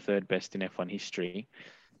 let's say the 3rd best in F1 history,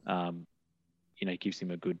 gives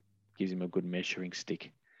him a good measuring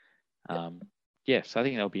stick. So I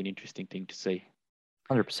think that'll be an interesting thing to see.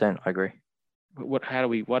 100%, I agree.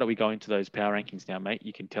 Why do we go into those power rankings now, mate?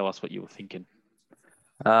 You can tell us what you were thinking.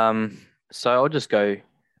 So I'll just go.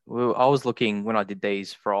 I was looking when I did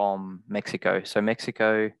these from Mexico. So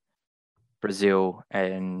Mexico, Brazil,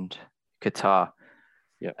 and Qatar.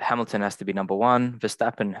 Yeah. Hamilton has to be number 1.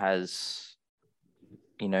 Verstappen has,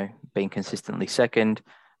 been consistently 2nd.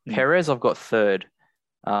 Perez, I've got 3rd.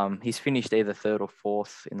 He's finished either 3rd or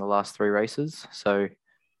 4th in the last 3 races. So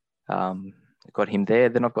I've got him there.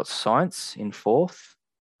 Then I've got Sainz in 4th.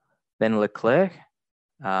 Then Leclerc.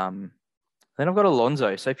 Then I've got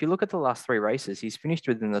Alonso. So if you look at the last 3 races, he's finished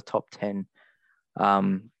within the top 10.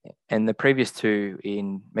 And the previous 2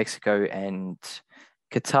 in Mexico and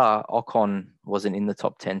Qatar, Ocon wasn't in the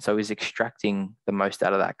top 10. So he's extracting the most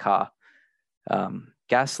out of that car.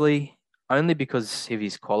 Gasly, only because of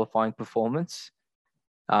his qualifying performance.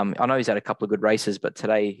 I know he's had a couple of good races, but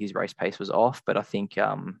today his race pace was off. But I think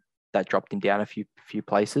that dropped him down a few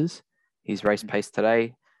places. His race pace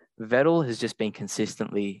today. Vettel has just been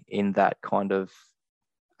consistently in that kind of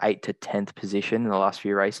 8th to 10th position in the last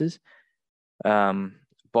few races.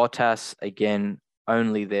 Bottas, again,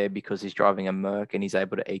 only there because he's driving a Merc and he's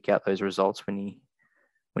able to eke out those results when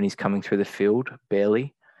he's coming through the field,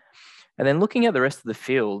 barely. And then looking at the rest of the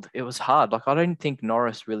field, it was hard. Like, I don't think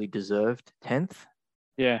Norris really deserved 10th.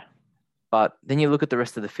 Yeah. But then you look at the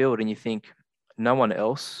rest of the field and you think no one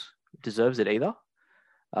else deserves it either.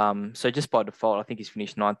 So just by default, I think he's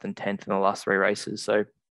finished 9th and 10th in the last 3 races. So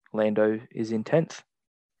Lando is in 10th.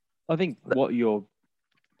 I think what your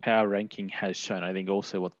power ranking has shown, I think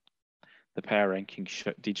also what the power ranking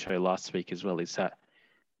did show last week as well, is that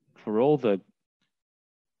for all the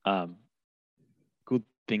good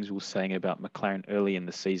things we were saying about McLaren early in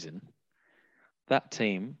the season, that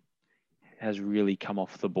team has really come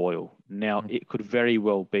off the boil. Now, it could very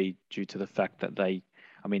well be due to the fact that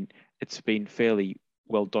it's been fairly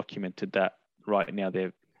well documented that right now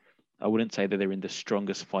I wouldn't say that they're in the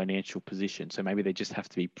strongest financial position. So maybe they just have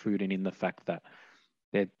to be prudent in the fact that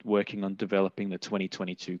they're working on developing the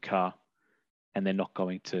 2022 car and they're not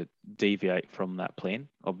going to deviate from that plan,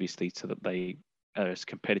 obviously, so that they are as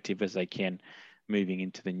competitive as they can moving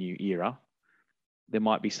into the new era. There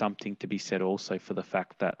might be something to be said also for the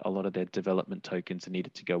fact that a lot of their development tokens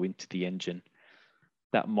needed to go into the engine.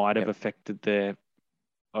 That might have affected their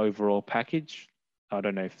overall package. I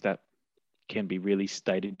don't know if that can be really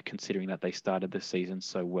stated considering that they started the season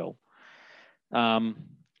so well.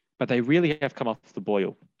 But they really have come off the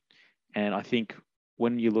boil. And I think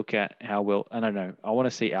when you look at how well, I don't know, I want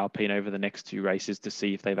to see Alpine over the next 2 races to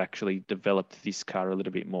see if they've actually developed this car a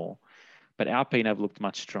little bit more. But Alpine have looked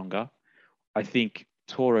much stronger. I think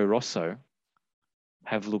Toro Rosso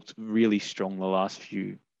have looked really strong the last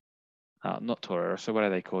few, not Toro Rosso, what are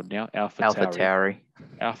they called now? AlphaTauri.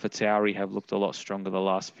 AlphaTauri have looked a lot stronger the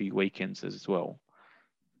last few weekends as well.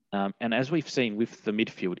 And as we've seen with the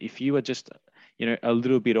midfield, if you are just, a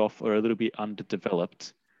little bit off or a little bit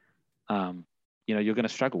underdeveloped, you're going to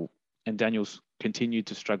struggle. And Daniel's continued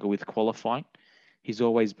to struggle with qualifying. He's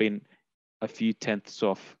always been a few tenths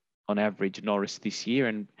off on average Norris this year,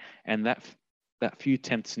 and that few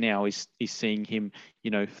tenths now is seeing him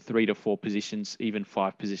 3 to 4 positions, even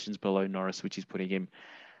 5 positions below Norris, which is putting him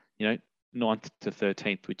 9th to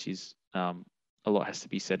 13th, which is a lot has to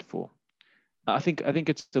be said for. I think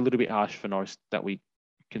it's a little bit harsh for Norris that we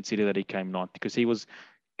consider that he came 9th, because he was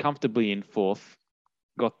comfortably in 4th,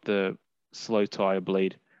 got the slow tyre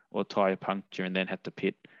bleed or tyre puncture and then had to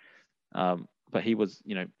pit. But he was,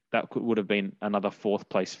 that would have been another 4th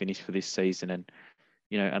place finish for this season, and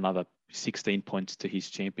another 16 points to his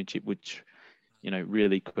championship, which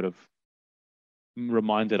really could have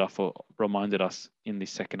reminded us in the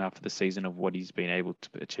second half of the season of what he's been able to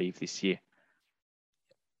achieve this year.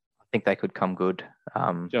 I think they could come good.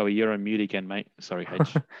 Joey, you're on mute again, mate. Sorry,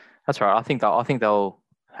 H. That's right. I think they'll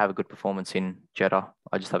have a good performance in Jeddah.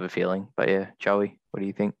 I just have a feeling. But yeah, Joey, what do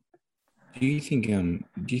you think? Do you think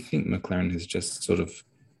McLaren has just sort of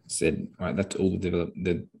said, all right, that's all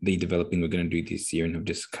the developing we're going to do this year, and have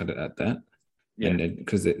just cut it at that? Yeah. And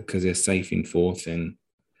because they're safe in 4th, and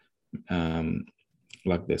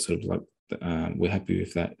they're sort of like, we're happy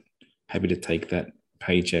with that, happy to take that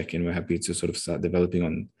paycheck, and we're happy to sort of start developing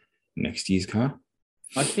on next year's car.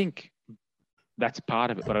 I think that's part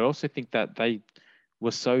of it, but I also think that they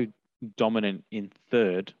were so dominant in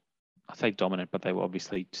 3rd. I say dominant, but they were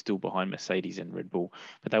obviously still behind Mercedes and Red Bull.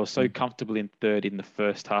 But they were so comfortable in 3rd in the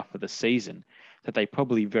first half of the season that they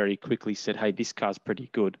probably very quickly said, hey, this car's pretty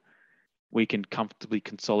good. We can comfortably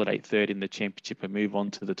consolidate 3rd in the championship and move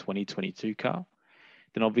on to the 2022 car.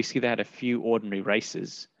 Then obviously they had a few ordinary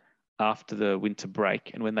races after the winter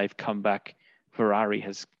break. And when they've come back,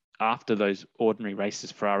 after those ordinary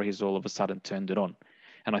races, Ferrari has all of a sudden turned it on.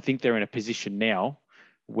 And I think they're in a position now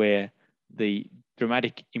where the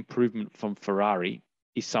dramatic improvement from Ferrari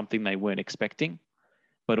is something they weren't expecting,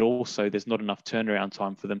 but also there's not enough turnaround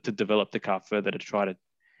time for them to develop the car further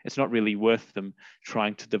it's not really worth them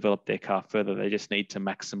trying to develop their car further. They just need to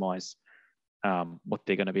maximize what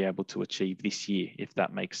they're going to be able to achieve this year, if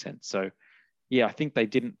that makes sense. So yeah, I think they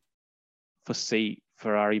didn't foresee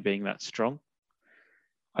Ferrari being that strong.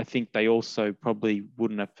 I think they also probably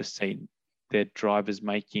wouldn't have foreseen their drivers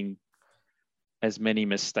making as many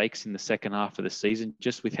mistakes in the second half of the season,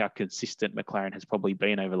 just with how consistent McLaren has probably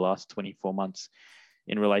been over the last 24 months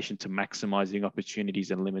in relation to maximizing opportunities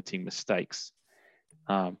and limiting mistakes.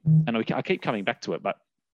 And I keep coming back to it, but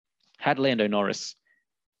had Lando Norris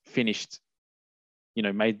finished,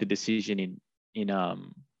 made the decision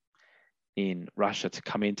in Russia to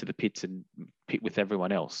come into the pits and pit with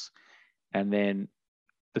everyone else, and then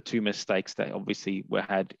the two mistakes that obviously were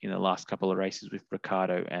had in the last couple of races with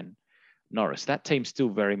Ricciardo and Norris, that team's still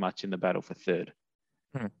very much in the battle for third.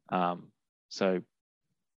 So,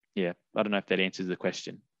 yeah, I don't know if that answers the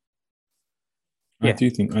question. I do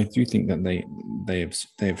think that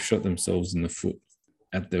they have shot themselves in the foot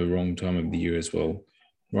at the wrong time of the year as well.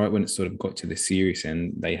 Right when it sort of got to the serious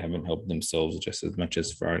end, they haven't helped themselves just as much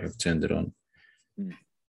as Ferrari have turned it on.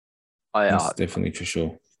 That's definitely for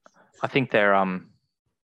sure. I think they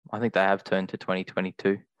have turned to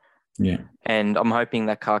 2022. Yeah. And I'm hoping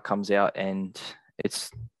that car comes out and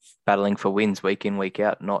it's battling for wins week in, week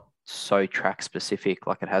out, not so track specific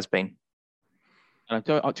like it has been. And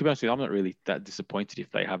to be honest with you, I'm not really that disappointed if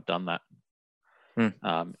they have done that.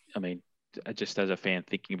 I mean, just as a fan,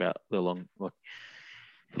 thinking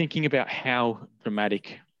about how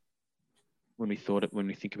dramatic when we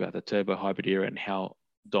think about the turbo hybrid era and how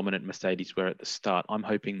dominant Mercedes were at the start, I'm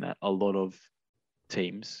hoping that a lot of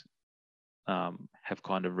teams have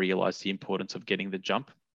kind of realized the importance of getting the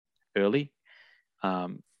jump early,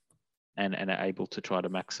 and are able to try to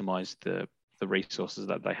maximize the resources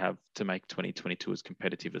that they have to make 2022 as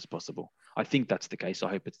competitive as possible. I think that's the case. I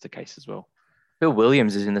hope it's the case as well. Bill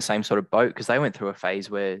Williams is in the same sort of boat because they went through a phase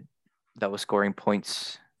where they were scoring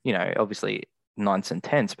points, obviously 9s and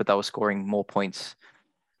 10s, but they were scoring more points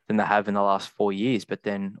than they have in the last 4 years. But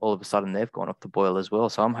then all of a sudden they've gone off the boil as well.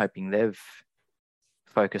 So I'm hoping they've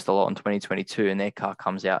focused a lot on 2022 and their car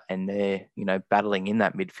comes out and they're, battling in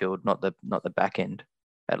that midfield, not the back end,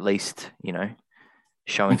 at least,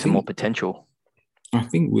 showing some more potential. I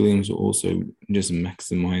think Williams will also just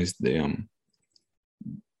maximize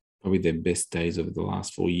probably their best days over the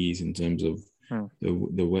last 4 years in terms of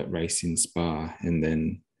the wet race in Spa, and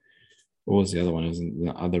then what was the other one? It was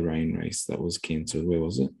the other rain race that was cancelled. Where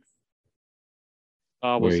was it?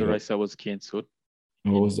 Was the race that was cancelled?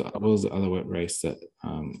 What was the other wet race that?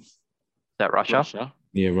 That Russia?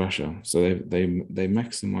 Yeah, Russia. So they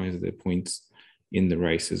maximized their points in the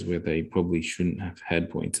races where they probably shouldn't have had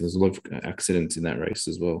points. There's a lot of accidents in that race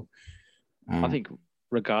as well. I think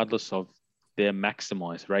regardless of their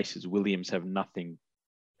maximized races, Williams have nothing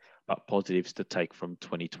but positives to take from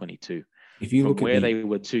 2022. If you from look where at they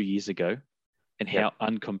were 2 years ago and how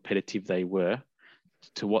uncompetitive they were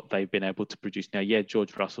to what they've been able to produce now. Yeah,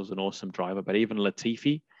 George Russell's an awesome driver, but even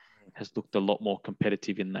Latifi has looked a lot more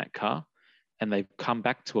competitive in that car. And they've come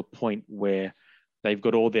back to a point where they've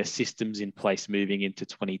got all their systems in place moving into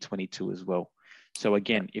 2022 as well. So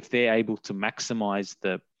again, if they're able to maximize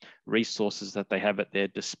the resources that they have at their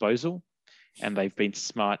disposal, and they've been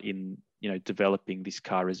smart in, developing this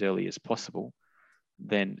car as early as possible,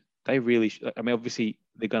 then they really, obviously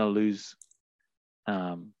they're going to lose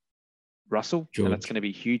Russell, George. And that's going to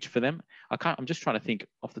be huge for them. I'm just trying to think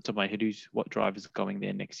off the top of my head what driver's going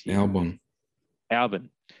there next year. Albon.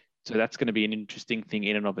 So that's going to be an interesting thing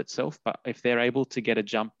in and of itself. But if they're able to get a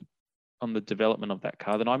jump on the development of that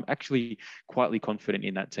car, then I'm actually quietly confident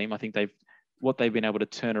in that team. I think what they've been able to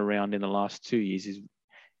turn around in the last 2 years is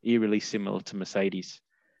eerily similar to Mercedes.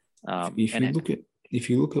 If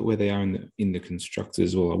you look at where they are in the constructors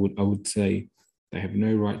as well, I would say they have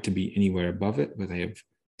no right to be anywhere above it, but they have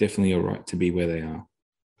definitely a right to be where they are.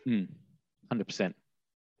 100%.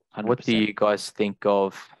 What do you guys think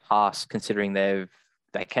of Haas, considering they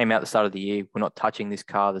came out at the start of the year, we're not touching this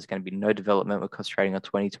car, there's going to be no development, we're concentrating on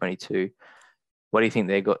 2022. What do you think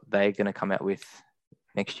they're going to come out with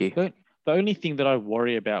next year? The only thing that I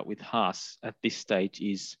worry about with Haas at this stage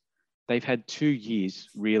is they've had 2 years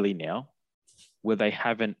really now where they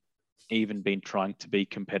haven't even been trying to be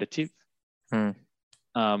competitive. And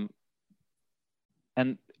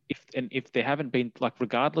if they haven't been,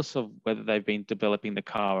 regardless of whether they've been developing the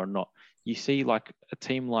car or not, you see a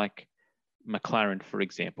team like McLaren, for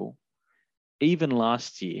example, even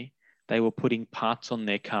last year, they were putting parts on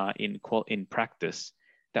their car in practice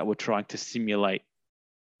that were trying to simulate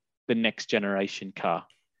the next generation car,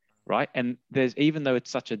 right? And even though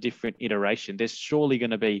it's such a different iteration, there's surely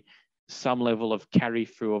going to be some level of carry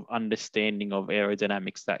through of understanding of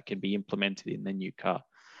aerodynamics that can be implemented in the new car.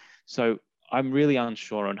 So I'm really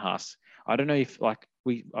unsure on Haas. I don't know if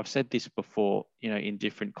I've said this before, in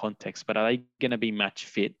different contexts, but are they going to be match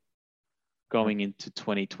fit going into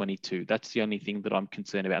 2022? That's the only thing that I'm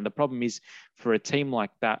concerned about. And the problem is for a team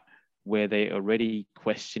like that, where they're already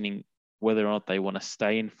questioning whether or not they want to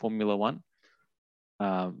stay in Formula One,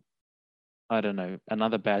 I don't know.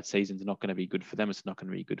 Another bad season is not going to be good for them. It's not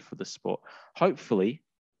going to be good for the sport. Hopefully,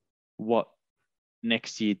 what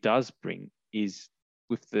next year does bring is,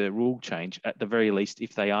 with the rule change, at the very least,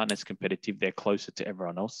 if they aren't as competitive, they're closer to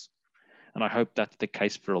everyone else. And I hope that's the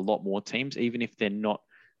case for a lot more teams, even if they're not,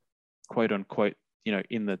 quote unquote,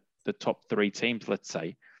 in the top 3 teams, let's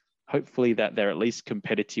say. Hopefully that they're at least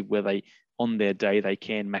competitive where they, on their day, they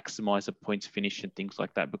can maximize a points finish and things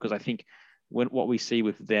like that. Because I think what we see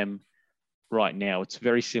with them right now, it's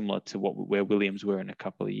very similar to where Williams were in a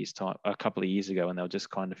couple of years ago, and they were just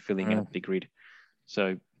kind of filling out the grid.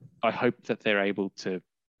 So I hope that they're able to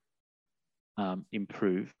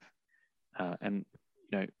improve. And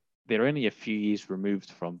they're only a few years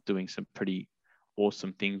removed from doing some pretty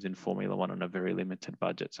awesome things in Formula One on a very limited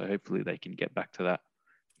budget. So hopefully they can get back to that.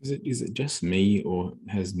 Is it just me, or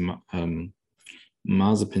has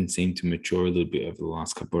Mazepin seemed to mature a little bit over the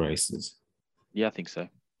last couple of races? Yeah, I think so. I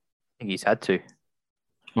think he's had to.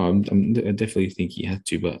 Oh, I definitely think he had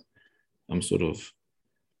to, but I'm sort of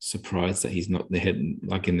surprised that he's not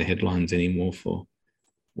in the headlines anymore for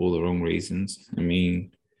all the wrong reasons. I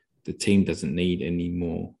mean, the team doesn't need any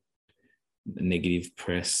more negative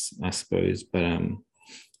press, I suppose, but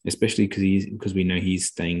especially because we know he's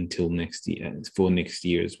staying till next year, for next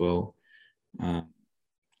year as well,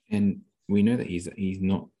 and we know that he's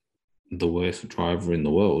not the worst driver in the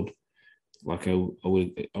world. Like I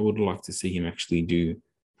would like to see him actually do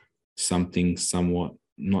something somewhat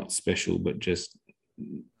not special, but just,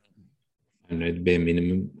 I don't know, the bare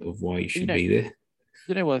minimum of why he should be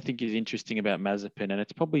there. What I think is interesting about Mazepin, and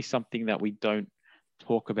it's probably something that we don't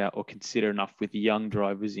talk about or consider enough with young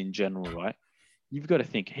drivers in general, right? You've got to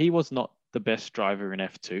think he was not the best driver in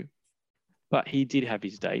F2, but he did have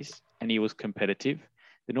his days and he was competitive.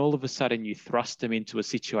 Then all of a sudden you thrust him into a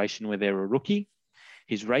situation where they're a rookie.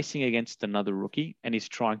 He's racing against another rookie and he's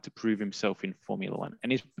trying to prove himself in Formula One.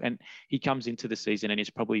 And he comes into the season and he's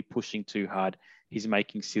probably pushing too hard. He's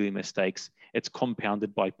making silly mistakes. It's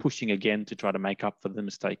compounded by pushing again to try to make up for the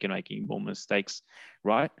mistake and making more mistakes,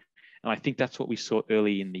 right? And I think that's what we saw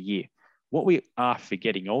early in the year. What we are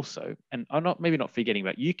forgetting also, and I'm maybe not forgetting,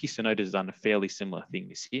 but Yuki Tsunoda's done a fairly similar thing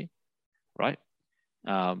this year, right?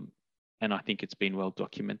 And I think it's been well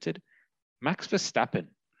documented. Max Verstappen,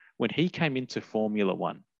 when he came into Formula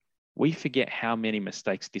One, we forget how many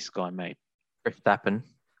mistakes this guy made. Verstappen.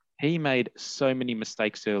 He made so many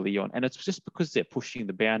mistakes early on, and it's just because they're pushing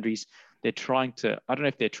the boundaries. They're trying to, I don't know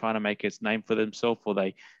if they're trying to make a name for themselves or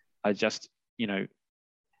they are just,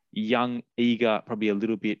 young, eager, probably a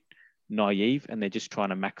little bit naive, and they're just trying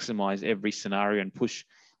to maximize every scenario and push,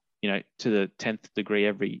 to the 10th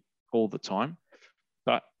degree all the time.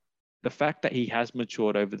 But the fact that he has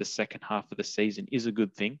matured over the second half of the season is a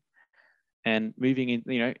good thing. And moving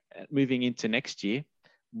into next year,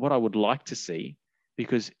 what I would like to see,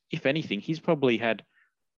 because if anything, he's probably had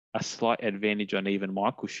a slight advantage on even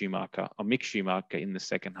Mick Schumacher in the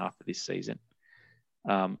second half of this season.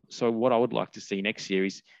 So what I would like to see next year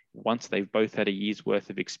is, once they've both had a year's worth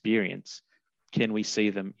of experience, can we see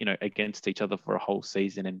them, against each other for a whole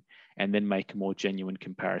season and then make a more genuine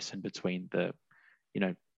comparison between the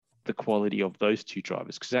quality of those two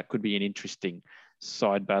drivers? Because that could be an interesting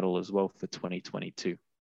side battle as well for 2022.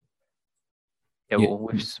 Yeah, well,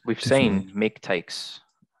 we've seen Mick takes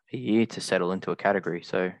a year to settle into a category,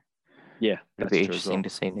 so yeah, it'll be interesting to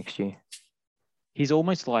see next year. He's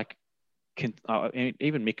almost like,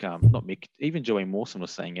 even Mick, even Joey Mawson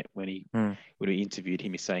was saying it when we interviewed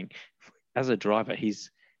him. He's saying, as a driver,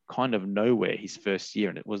 he's kind of nowhere his first year,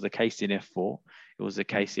 and it was the case in F4. It was the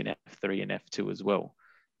case in F3 and F2 as well,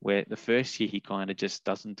 where the first year he kind of just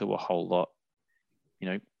doesn't do a whole lot,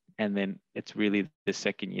 and then it's really the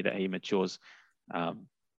second year that he matures,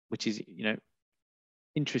 which is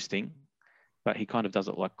interesting, but he kind of does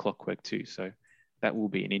it like clockwork too. So that will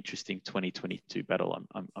be an interesting 2022 battle,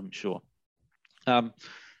 I'm sure.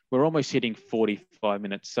 We're almost hitting 45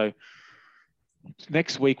 minutes. So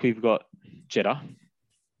next week we've got Jeddah.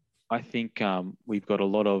 I think we've got a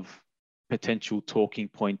lot of potential talking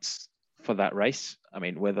points for that race. I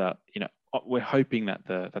mean, whether, we're hoping that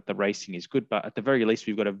the racing is good, but at the very least,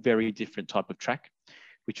 we've got a very different type of track,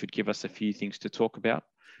 which would give us a few things to talk about.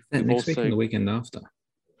 Next week and the weekend after?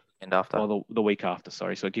 Well, the week after,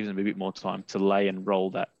 sorry. So it gives them a bit more time to lay and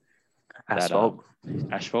roll that asphalt.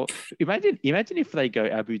 Asphalt. Imagine if they go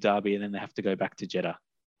Abu Dhabi and then they have to go back to Jeddah.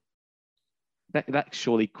 That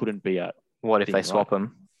surely couldn't be a. What if they swap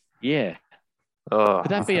them? Yeah. Oh,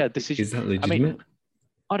 could that be a decision? Is that legitimate?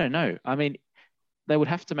 I don't know. I mean, they would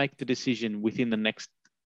have to make the decision within the next.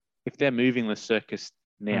 If they're moving the circus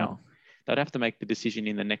now, they'd have to make the decision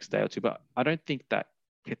in the next day or two. But I don't think that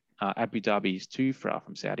Abu Dhabi is too far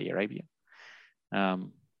from Saudi Arabia. But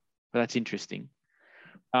that's interesting.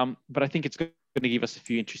 But I think it's going going to give us a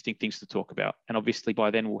few interesting things to talk about. And obviously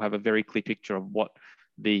by then we'll have a very clear picture of what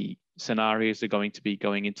the scenarios are going to be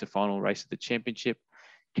going into final race of the championship.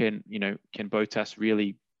 Can Bottas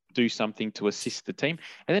really do something to assist the team?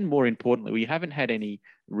 And then more importantly, we haven't had any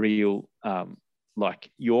real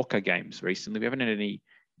like Yorker games recently. We haven't had any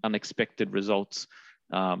unexpected results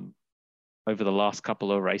over the last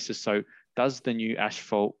couple of races. So does the new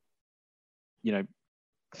asphalt,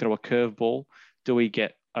 throw a curveball? Do we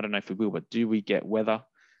get, I don't know if we will, but do we get weather?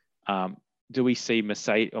 Do we see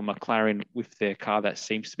Mercedes or McLaren with their car that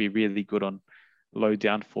seems to be really good on low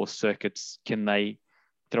downforce circuits? Can they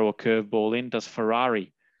throw a curveball in? Does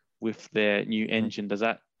Ferrari with their new engine, does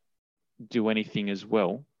that do anything as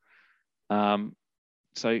well?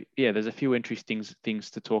 So yeah, there's a few interesting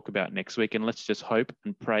things to talk about next week, and let's just hope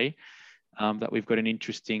and pray that we've got an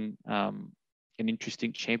interesting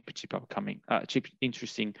championship upcoming,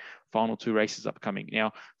 interesting final 2 races upcoming.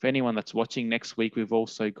 Now, for anyone that's watching next week, we've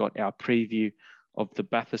also got our preview of the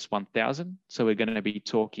Bathurst 1000. So we're going to be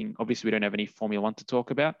talking, obviously we don't have any Formula 1 to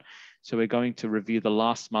talk about. So we're going to review the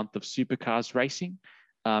last month of supercars racing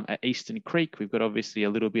at Eastern Creek. We've got obviously a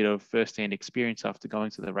little bit of first-hand experience after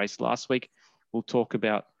going to the race last week. We'll talk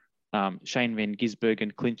about Shane van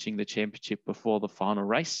Gisbergen clinching the championship before the final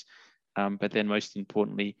race. But then most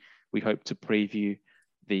importantly, we hope to preview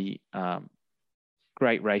the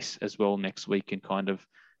great race as well next week and kind of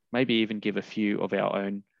maybe even give a few of our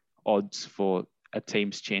own odds for a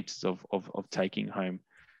team's chances of taking home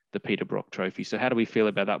the Peter Brock Trophy. So how do we feel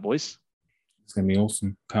about that, boys? It's going to be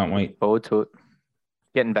awesome. Can't wait. Forward to it.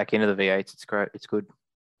 Getting back into the V8s, it's great. It's good.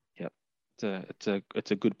 Yep.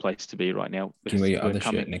 It's a good place to be right now. Can you wear your other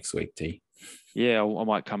shirt next week, T? Yeah, I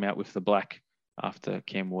might come out with the black after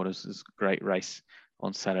Cam Waters' great race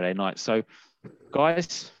on Saturday night. So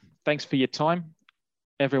guys, thanks for your time.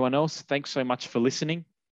 Everyone else, thanks so much for listening.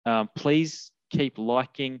 Please keep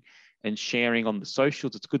liking and sharing on the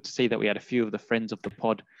socials. It's good to see that we had a few of the friends of the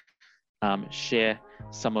pod share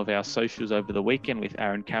some of our socials over the weekend with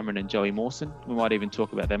Aaron Cameron and Joey Mawson. We might even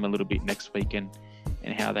talk about them a little bit next week and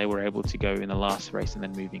how they were able to go in the last race and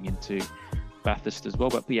then moving into Bathurst as well.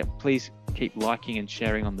 But yeah, please keep liking and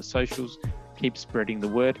sharing on the socials. Keep spreading the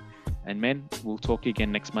word. And men, we'll talk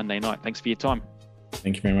again next Monday night. Thanks for your time.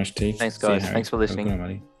 Thank you very much, T. Thanks, guys. Thanks for listening.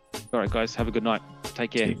 All right, guys. Have a good night.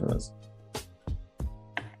 Take care. See you, guys.